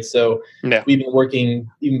product, right? So we've been working,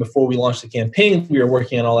 even before we launched the campaign, we were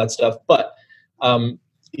working on all that stuff. But,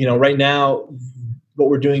 right now, what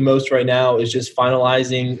we're doing most right now is just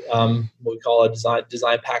finalizing what we call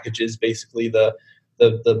design packages, basically the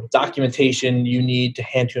documentation you need to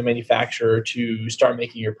hand to a manufacturer to start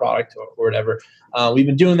making your product or whatever. We've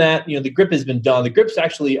been doing that. The grip has been done. The grip's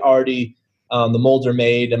actually already, the molds are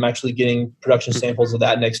made. I'm actually getting production samples of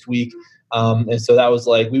that next week. And so that was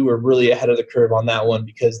we were really ahead of the curve on that one,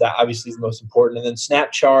 because that obviously is the most important. And then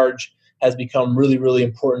Snap Charge has become really, really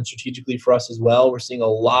important strategically for us as well. We're seeing a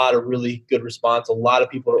lot of really good response. A lot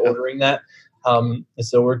of people are ordering that. And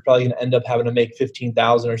so we're probably going to end up having to make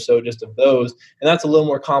 15,000 or so just of those. And that's a little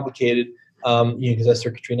more complicated, because that's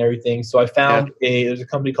circuitry and everything. So I found there's a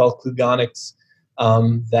company called Klugonics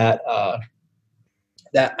that I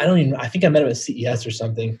think I met them at CES or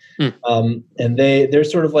something. And they're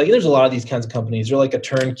sort of there's a lot of these kinds of companies. They're like a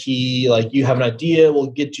turnkey, you have an idea, we'll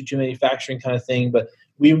get you to manufacturing kind of thing. But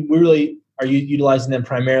we really are utilizing them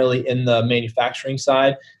primarily in the manufacturing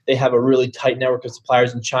side. They have a really tight network of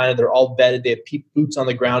suppliers in China. They're all vetted. They have boots on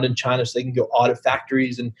the ground in China, so they can go audit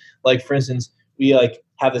factories. And for instance, we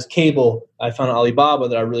have this cable I found on Alibaba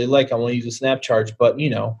that I really like. I want to use a Snap Charge, but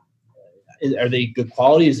are they good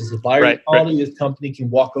quality? Is the supplier good quality? This company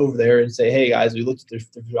can walk over there and say, hey guys, we looked at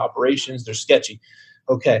their operations, they're sketchy.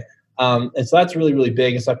 Okay. And so that's really, really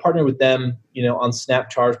big. And so I partnered with them, on Snap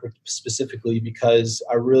Charge specifically, because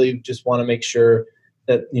I really just want to make sure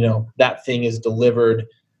that, that thing is delivered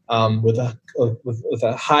with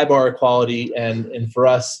a high bar of quality. And for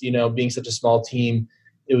us, being such a small team,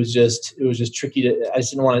 it was just tricky I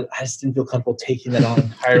just didn't feel comfortable taking that on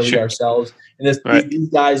entirely ourselves. And these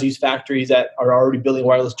guys use factories that are already building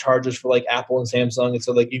wireless chargers for Apple and Samsung. And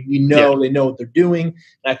so they know what they're doing, and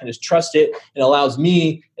I can just trust it. And it allows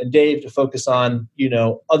me and Dave to focus on,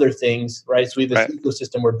 other things, right? So we have this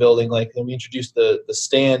ecosystem we're building. And we introduced the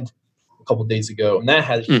stand a couple of days ago, and that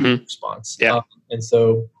had a huge response. And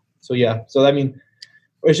so I mean,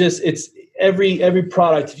 it's every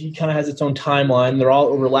product, if you kind of has its own timeline. They're all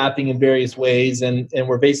overlapping in various ways, and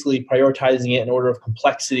we're basically prioritizing it in order of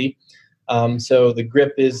complexity. So the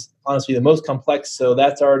grip is honestly the most complex. So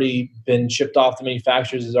that's already been shipped off to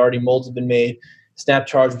manufacturers. Molds have been made. Snap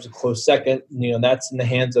Charge was a close second. You know, that's in the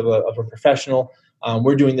hands of a professional.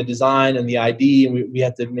 We're doing the design and the ID, and we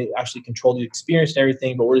have to actually control the experience and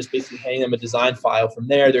everything, but we're just basically handing them a design file. From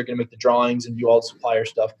there, they're going to make the drawings and do all the supplier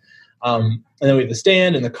stuff. And then we have the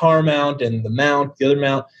stand and the car mount and the other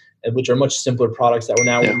mount, which are much simpler products that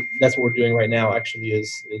that's what we're doing right now, actually,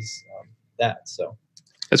 is that. So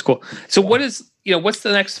that's cool. So what's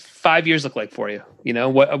the next 5 years look like for you? You know,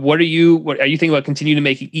 what are you thinking about continuing to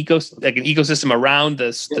make an ecosystem around the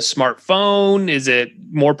smartphone? Is it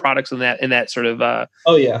more products in that sort of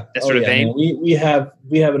vein? Man. We have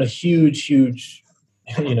a huge,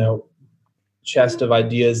 you know, chest of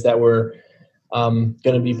ideas that we're going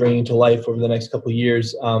to be bringing to life over the next couple of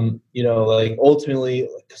years. You know, like ultimately,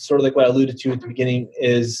 sort of like what I alluded to at the beginning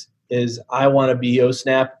is I want to be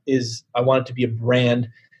OSnap. I want it to be a brand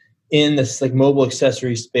in this like mobile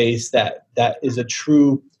accessory space that is a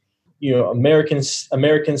true, you know, American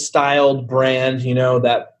styled brand, you know,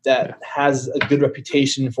 that has a good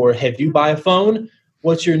reputation for, hey, if you buy a phone,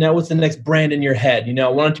 what's the next brand in your head? You know,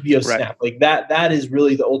 I want it to be OSnap. Right. Like that is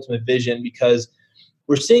really the ultimate vision, because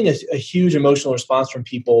we're seeing a huge emotional response from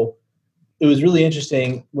people. It was really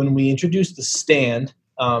interesting when we introduced the stand,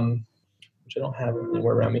 which I don't have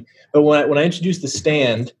anywhere around me, but when I introduced the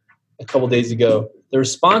stand a couple of days ago, the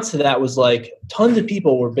response to that was like tons of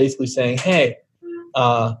people were basically saying, hey,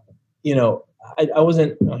 you know, I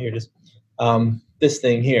wasn't, here it is, this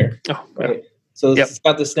thing here. Oh, right. So it's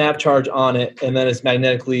got the Snap Charge on it, and then it's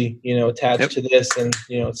magnetically, you know, attached to this, and,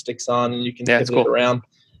 you know, it sticks on and you can pivot it around.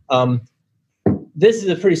 This is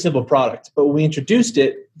a pretty simple product, but when we introduced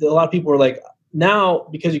it, a lot of people were like, now,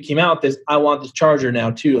 because you came out with this, I want this charger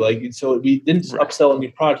now too. Like, so we didn't upsell a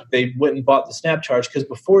new product. They went and bought the Snap Charge, because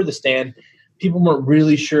before the stand, people weren't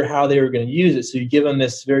really sure how they were going to use it. So you give them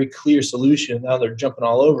this very clear solution. Now they're jumping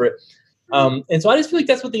all over it. And so I just feel like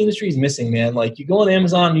that's what the industry is missing, man. Like, you go on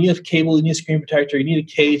Amazon, you need a cable, you need a screen protector, you need a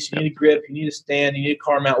case, you need a grip, you need a stand, you need a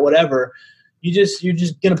car mount, whatever. You're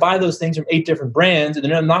just going to buy those things from 8 different brands, and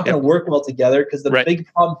they're not going to work well together, because the big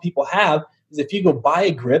problem people have is if you go buy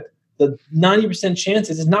a grip, the 90%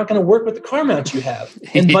 chances it's not going to work with the car mount you have,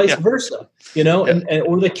 and vice versa, you know, and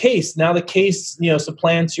or the case. Now the case, you know,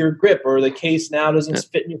 supplants your grip, or the case now doesn't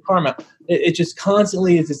fit in your car mount. It just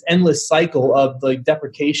constantly is this endless cycle of like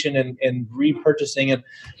deprecation and repurchasing.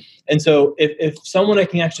 And so if someone that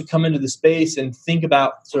can actually come into the space and think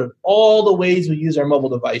about sort of all the ways we use our mobile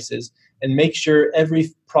devices, and make sure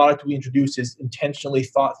every product we introduce is intentionally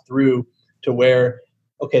thought through to where,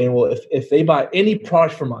 okay, well, if they buy any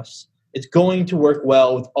product from us, it's going to work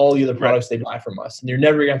well with all the other products they buy from us. And you're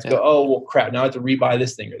never going to have to go, oh, well, crap, now I have to rebuy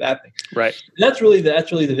this thing or that thing. Right. And that's really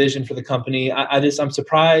the vision for the company. I'm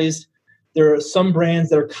surprised there are some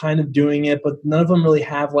brands that are kind of doing it, but none of them really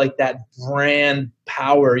have like that brand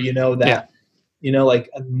power, you know, that, you know,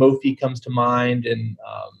 like Mophie comes to mind, and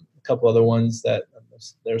a couple other ones that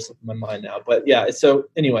they're slipping my mind now. But yeah, so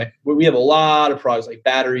anyway, we have a lot of products like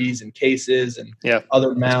batteries and cases and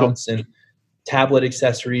other mounts and tablet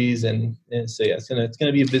accessories, and so it's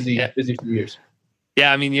gonna be a busy few years.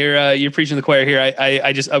 Yeah, I mean, you're preaching the choir here.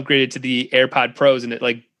 I just upgraded to the AirPod Pros, and it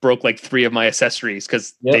like broke like 3 of my accessories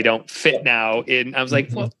because they don't fit now. And I was like,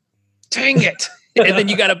 well, dang it! And then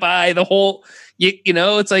you got to buy the whole. You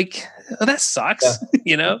know, it's like, oh, that sucks.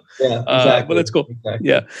 You know. Yeah. Exactly. But that's cool. Exactly.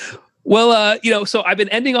 Yeah. Well, you know, so I've been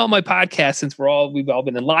ending all my podcasts since we've all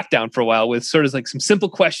been in lockdown for a while with sort of like some simple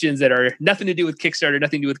questions that are nothing to do with Kickstarter,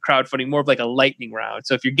 nothing to do with crowdfunding, more of like a lightning round.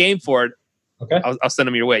 So if you're game for it, I'll send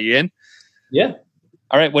them your way. You in? Yeah.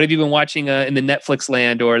 All right. What have you been watching in the Netflix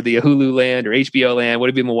land or the Hulu land or HBO land? What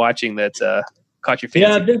have you been watching that's caught your fancy?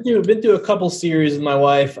 Yeah, I've been through a couple series with my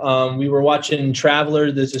wife. We were watching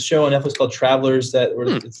Traveler. There's a show on Netflix called Travelers that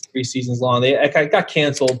it's 3 seasons long. It got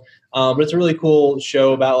canceled. But it's a really cool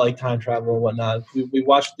show about like time travel and whatnot. We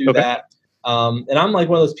watched through that. And I'm like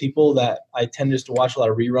one of those people that I tend just to watch a lot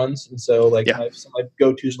of reruns. And so like some of my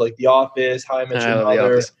go-tos like The Office, How I Met Your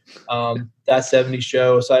Mother, That 70s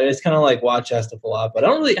Show. So I just kind of like watch that stuff a lot. But I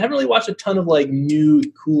haven't really watched a ton of like new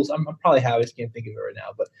cool. I probably have. I just can't think of it right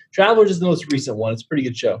now. But Travelers is the most recent one. It's a pretty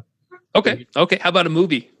good show. Okay. How about a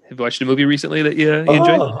movie? Have you watched a movie recently that you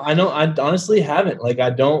enjoyed? I know. I honestly haven't. Like,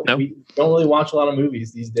 we don't really watch a lot of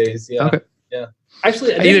movies these days. Yeah. Okay. Yeah.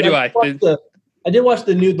 Actually, I did watch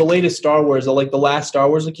the latest Star Wars, like the last Star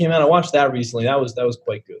Wars that came out. I watched that recently. That was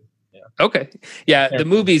quite good. Yeah. Okay. Yeah. The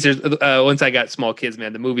movies are, once I got small kids,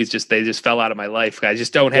 man, the movies they just fell out of my life. I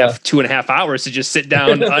just don't have 2.5 hours to just sit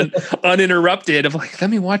down uninterrupted of like, let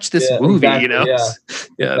me watch this movie, exactly, you know?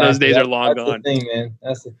 Yeah. Those days are long gone. That's the thing, man.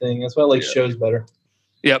 That's the thing. That's why I like shows better.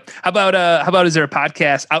 Yep. How about is there a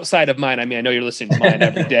podcast outside of mine? I mean, I know you're listening to mine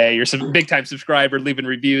every day. You're some big time subscriber, leaving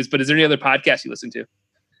reviews, but is there any other podcast you listen to?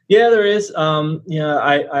 Yeah, there is.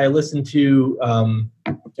 I listen to,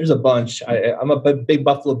 there's a bunch. I'm a big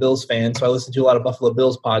Buffalo Bills fan, so I listen to a lot of Buffalo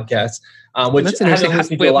Bills podcasts, which That's I haven't interesting.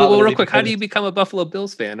 listened to a lot Well, real lately quick, how because- do you become a Buffalo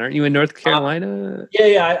Bills fan? Aren't you in North Carolina?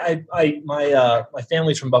 My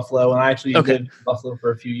family's from Buffalo, and I actually lived in Buffalo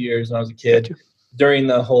for a few years when I was a kid. Gotcha. During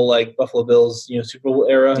the whole like Buffalo Bills, Super Bowl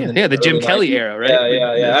era. Yeah, the Jim Kelly era, right?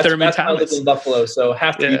 Yeah. Thurman That's I lived Thomas. in Buffalo, so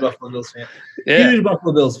have to be a Buffalo Bills fan. Yeah. Huge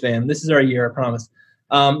Buffalo Bills fan. This is our year, I promise.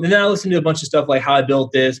 And then I listened to a bunch of stuff like How I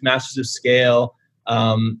Built This, Masters of Scale,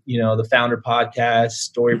 the Founder Podcast,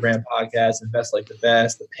 Story Brand Podcast, Invest Like the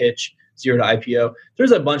Best, The Pitch, Zero to IPO.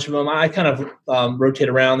 There's a bunch of them. I kind of rotate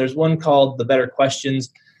around. There's one called The Better Questions,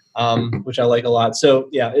 which I like a lot. So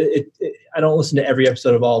yeah, I don't listen to every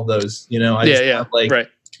episode of all of those. Right.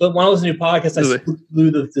 But when I listen to podcasts, I split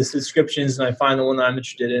through the subscriptions and I find the one that I'm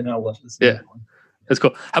interested in. I'll listen to that one. That's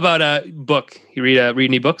cool. How about book? You read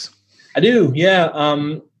any books? I do. Yeah.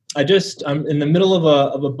 I'm in the middle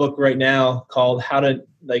of a book right now called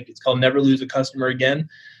it's called Never Lose a Customer Again,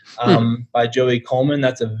 by Joey Coleman.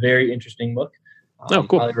 That's a very interesting book.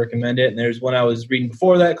 Cool. I highly recommend it. And there's one I was reading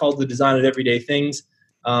before that called The Design of Everyday Things.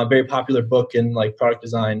 Very popular book in like product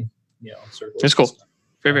design, circles. That's cool.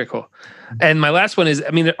 Very, very cool. And my last one is,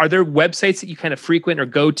 are there websites that you kind of frequent or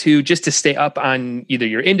go to just to stay up on either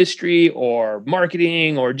your industry or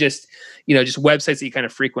marketing or just websites that you kind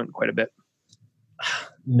of frequent quite a bit?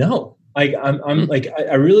 No, I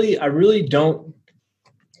really don't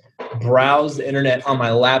browse the internet on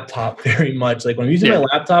my laptop very much. Like when I'm using my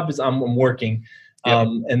laptop, I'm working.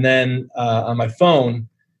 And then on my phone,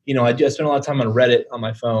 I spend a lot of time on Reddit on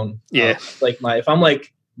my phone. Yeah. If I'm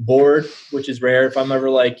like bored, which is rare, if I'm ever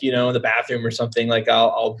like, in the bathroom or something, like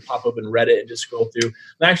I'll pop open Reddit and just scroll through.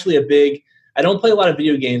 I'm actually I don't play a lot of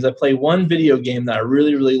video games. I play one video game that I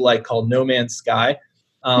really, really like called No Man's Sky.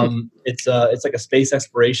 It's like a space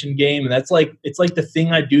exploration game. And it's like the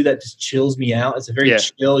thing I do that just chills me out. It's a very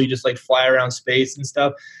chill. You just like fly around space and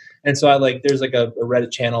stuff. And so there's like a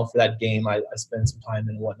Reddit channel for that game. I spend some time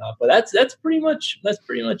in and whatnot, but that's pretty much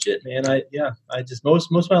it, man. I just,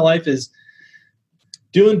 most of my life is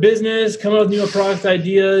doing business, coming up with new product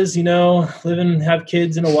ideas, living, have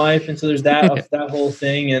kids and a wife. And so there's that whole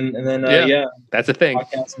thing. And then, that's a thing.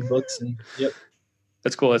 Podcasts and books and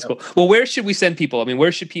That's cool. That's cool. Well, where should we send people?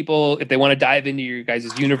 Where should people, if they want to dive into your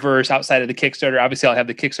guys' universe outside of the Kickstarter, obviously I'll have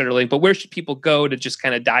the Kickstarter link, but where should people go to just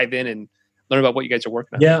kind of dive in and learn about what you guys are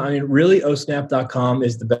working on? Yeah. Really osnap.com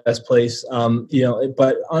is the best place.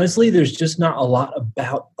 But honestly, there's just not a lot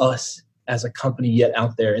about us as a company yet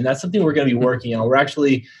out there. And that's something we're going to be working on. We're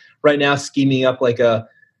actually right now scheming up we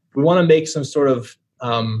want to make some sort of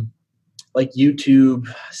like YouTube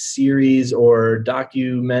series or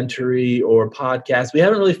documentary or podcast. We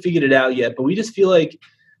haven't really figured it out yet, but we just feel like,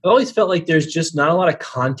 I always felt like there's just not a lot of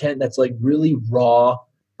content that's like really raw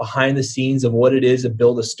behind the scenes of what it is to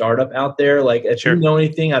build a startup out there. Like if you know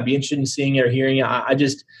anything, I'd be interested in seeing it or hearing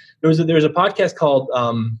it. There was a podcast called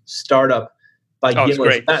Startup by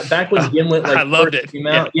Gimlet. Back when Gimlet I loved it. Came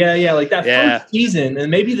out. Yeah. Like that first season and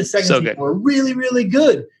maybe the second season were really, really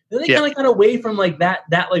good. And then they kind of got away from like that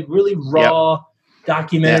like really raw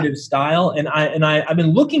documentative style. And I've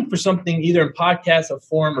been looking for something either in podcast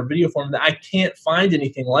form or video form that I can't find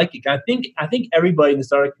anything like it. I think everybody in the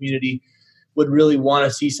startup community would really want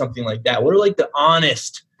to see something like that. What are like the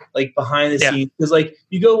honest, like behind the scenes? Because like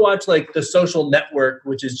you go watch like The Social Network,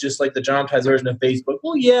 which is just like the dramatized version of Facebook.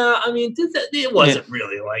 Well, it wasn't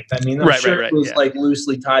really like that. I'm sure it was like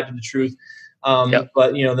loosely tied to the truth.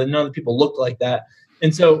 But none of the people looked like that.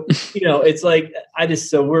 And so, it's like,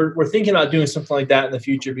 we're thinking about doing something like that in the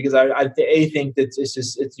future because I think that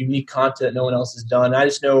it's unique content no one else has done. I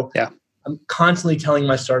just know I'm constantly telling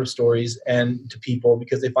my startup stories and to people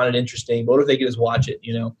because they find it interesting. But what if they could just watch it,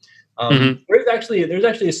 There's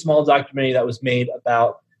actually a small documentary that was made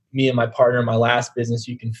about me and my partner in my last business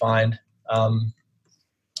you can find.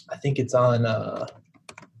 I think it's on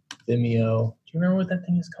Vimeo. Do you remember what that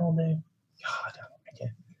thing is called, Dave? God, I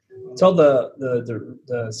can't. It's called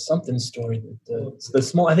the something story. The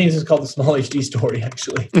small. I think it's just called the Small HD Story.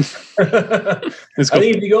 Actually, That's cool. I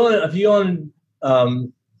think if you go on,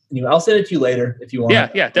 I'll send it to you later if you want. Yeah,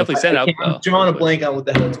 definitely send it. I'm drawing a blank on what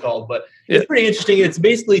the hell it's called, but it's pretty interesting. It's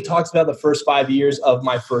basically talks about the first 5 years of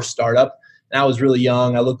my first startup. And I was really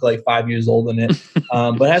young. I looked like 5 years old in it.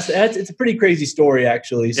 But it's a pretty crazy story,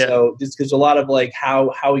 actually. Yeah. So just because a lot of like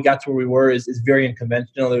how we got to where we were is very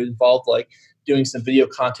unconventional. It involved like doing some video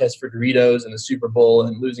contests for Doritos and the Super Bowl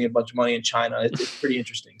and losing a bunch of money in China. It's pretty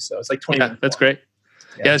interesting. So it's like 20 minutes that's long. great.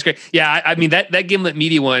 Yeah, that's great. Yeah, I mean that Gimlet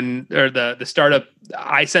Media one, or the startup,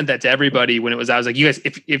 I sent that to everybody when it was. I was like, you guys,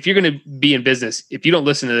 if you're going to be in business, if you don't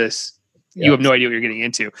listen to this, you have no idea what you're getting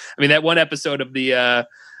into. I mean, that one episode of the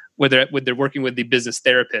where they're working with the business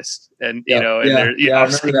therapist, and I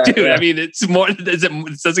was like, dude, I mean, it's more. It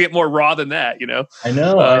doesn't get more raw than that, you know. I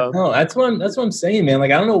know. That's what I'm saying, man.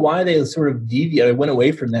 Like, I don't know why they sort of went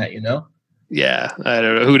away from that, you know. Yeah, I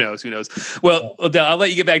don't know. Who knows? Well, Dell, I'll let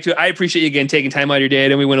you get back to it. I appreciate you again taking time out of your day. I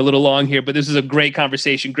know we went a little long here, but this was a great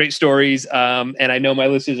conversation, great stories. And I know my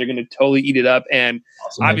listeners are going to totally eat it up. And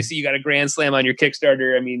awesome, obviously, you got a grand slam on your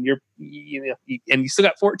Kickstarter. I mean, and you still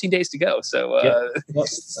got 14 days to go. So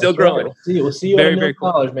still growing. Right. We'll see you very, very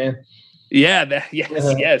cool, man. Yeah,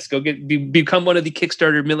 yes. Go become one of the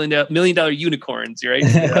Kickstarter $1 million unicorns, right?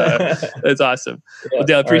 That's awesome. Yeah, well,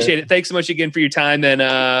 Dale, appreciate it. Thanks so much again for your time, and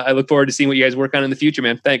I look forward to seeing what you guys work on in the future,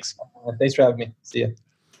 man. Thanks. Thanks for having me. See ya.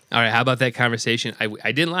 All right, how about that conversation?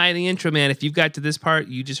 I didn't lie in the intro, man. If you've got to this part,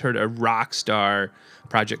 you just heard a rock star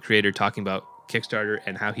project creator talking about Kickstarter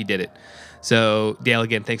and how he did it. So, Dale,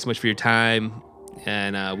 again, thanks so much for your time,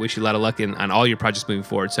 and wish you a lot of luck on all your projects moving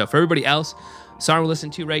forward. So, for everybody else, song we're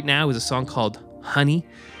listening to right now is a song called Honey.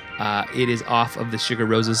 It is off of the Sugar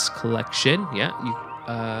Roses collection.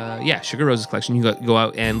 Sugar Roses collection. You go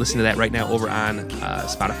out and listen to that right now over on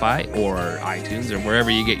Spotify or iTunes or wherever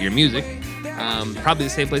you get your music. Probably the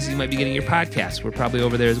same places you might be getting your podcasts. We're probably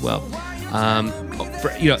over there as well.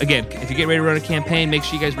 Again, if you get ready to run a campaign, make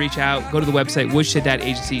sure you guys reach out. Go to the website,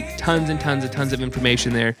 woodshed.agency. Tons and tons of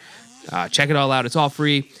information there. Check it all out. It's all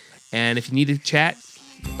free. And if you need to chat,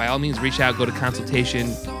 by all means, reach out, go to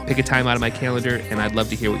consultation, pick a time out of my calendar, and I'd love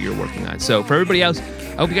to hear what you're working on. So for everybody else,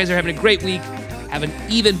 I hope you guys are having a great week. Have an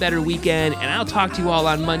even better weekend, and I'll talk to you all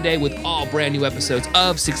on Monday with all brand new episodes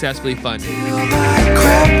of Successfully Funded.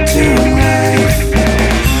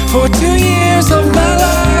 For 2 years of my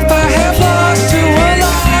life, I have lost to a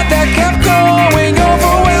life that kept going,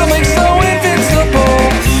 overwhelming, so invincible.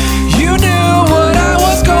 You knew what I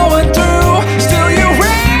was going through, still you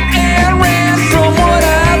ran from what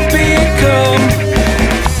I've become.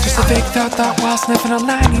 Just a fake thought while sniffing a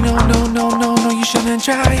line. No, you shouldn't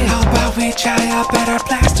try it. How about we try a better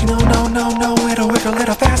blast? No, it'll work a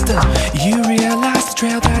little faster. You realize the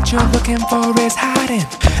trail that you're looking for is hiding.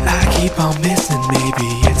 I keep on missing, maybe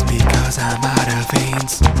it's because I'm out of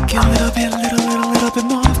veins. Get a little bit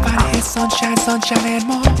more. Find hit sunshine and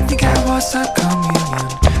more. Think I was a chameleon,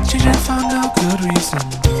 changing for no good reason.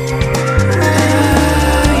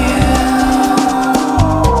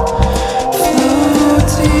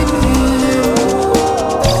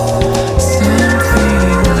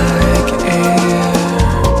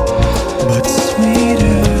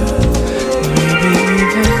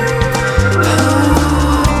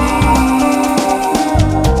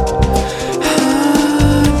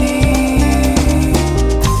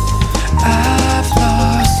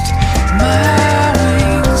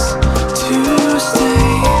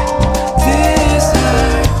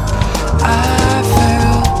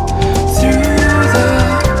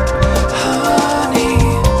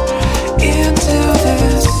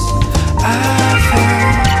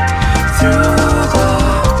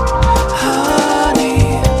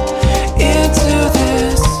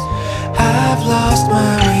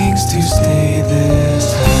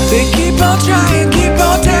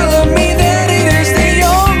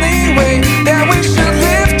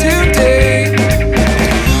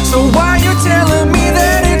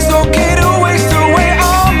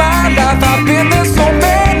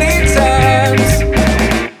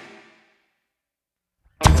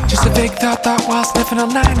 Thought while sniffing a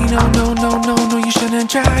line. No, you shouldn't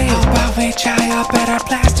try it. How about we try a better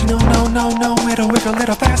blast? No, it'll work a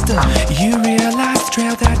little faster. You realize the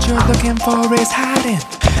trail that you're looking for is hiding.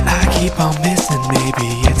 I keep on missing,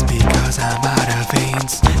 maybe it's because I'm out of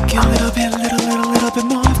veins. Get a little bit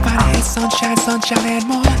more. Find hit sunshine and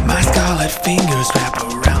more. My scarlet fingers wrap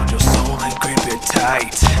around your soul and grip it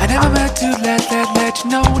tight. I never meant to let you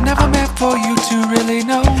know. Never meant for you to really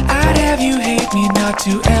know. I'd have you hate me, not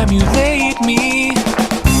to emulate me.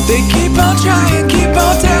 They keep on trying, keep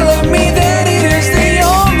on telling me that it is the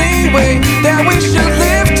only way that we should live.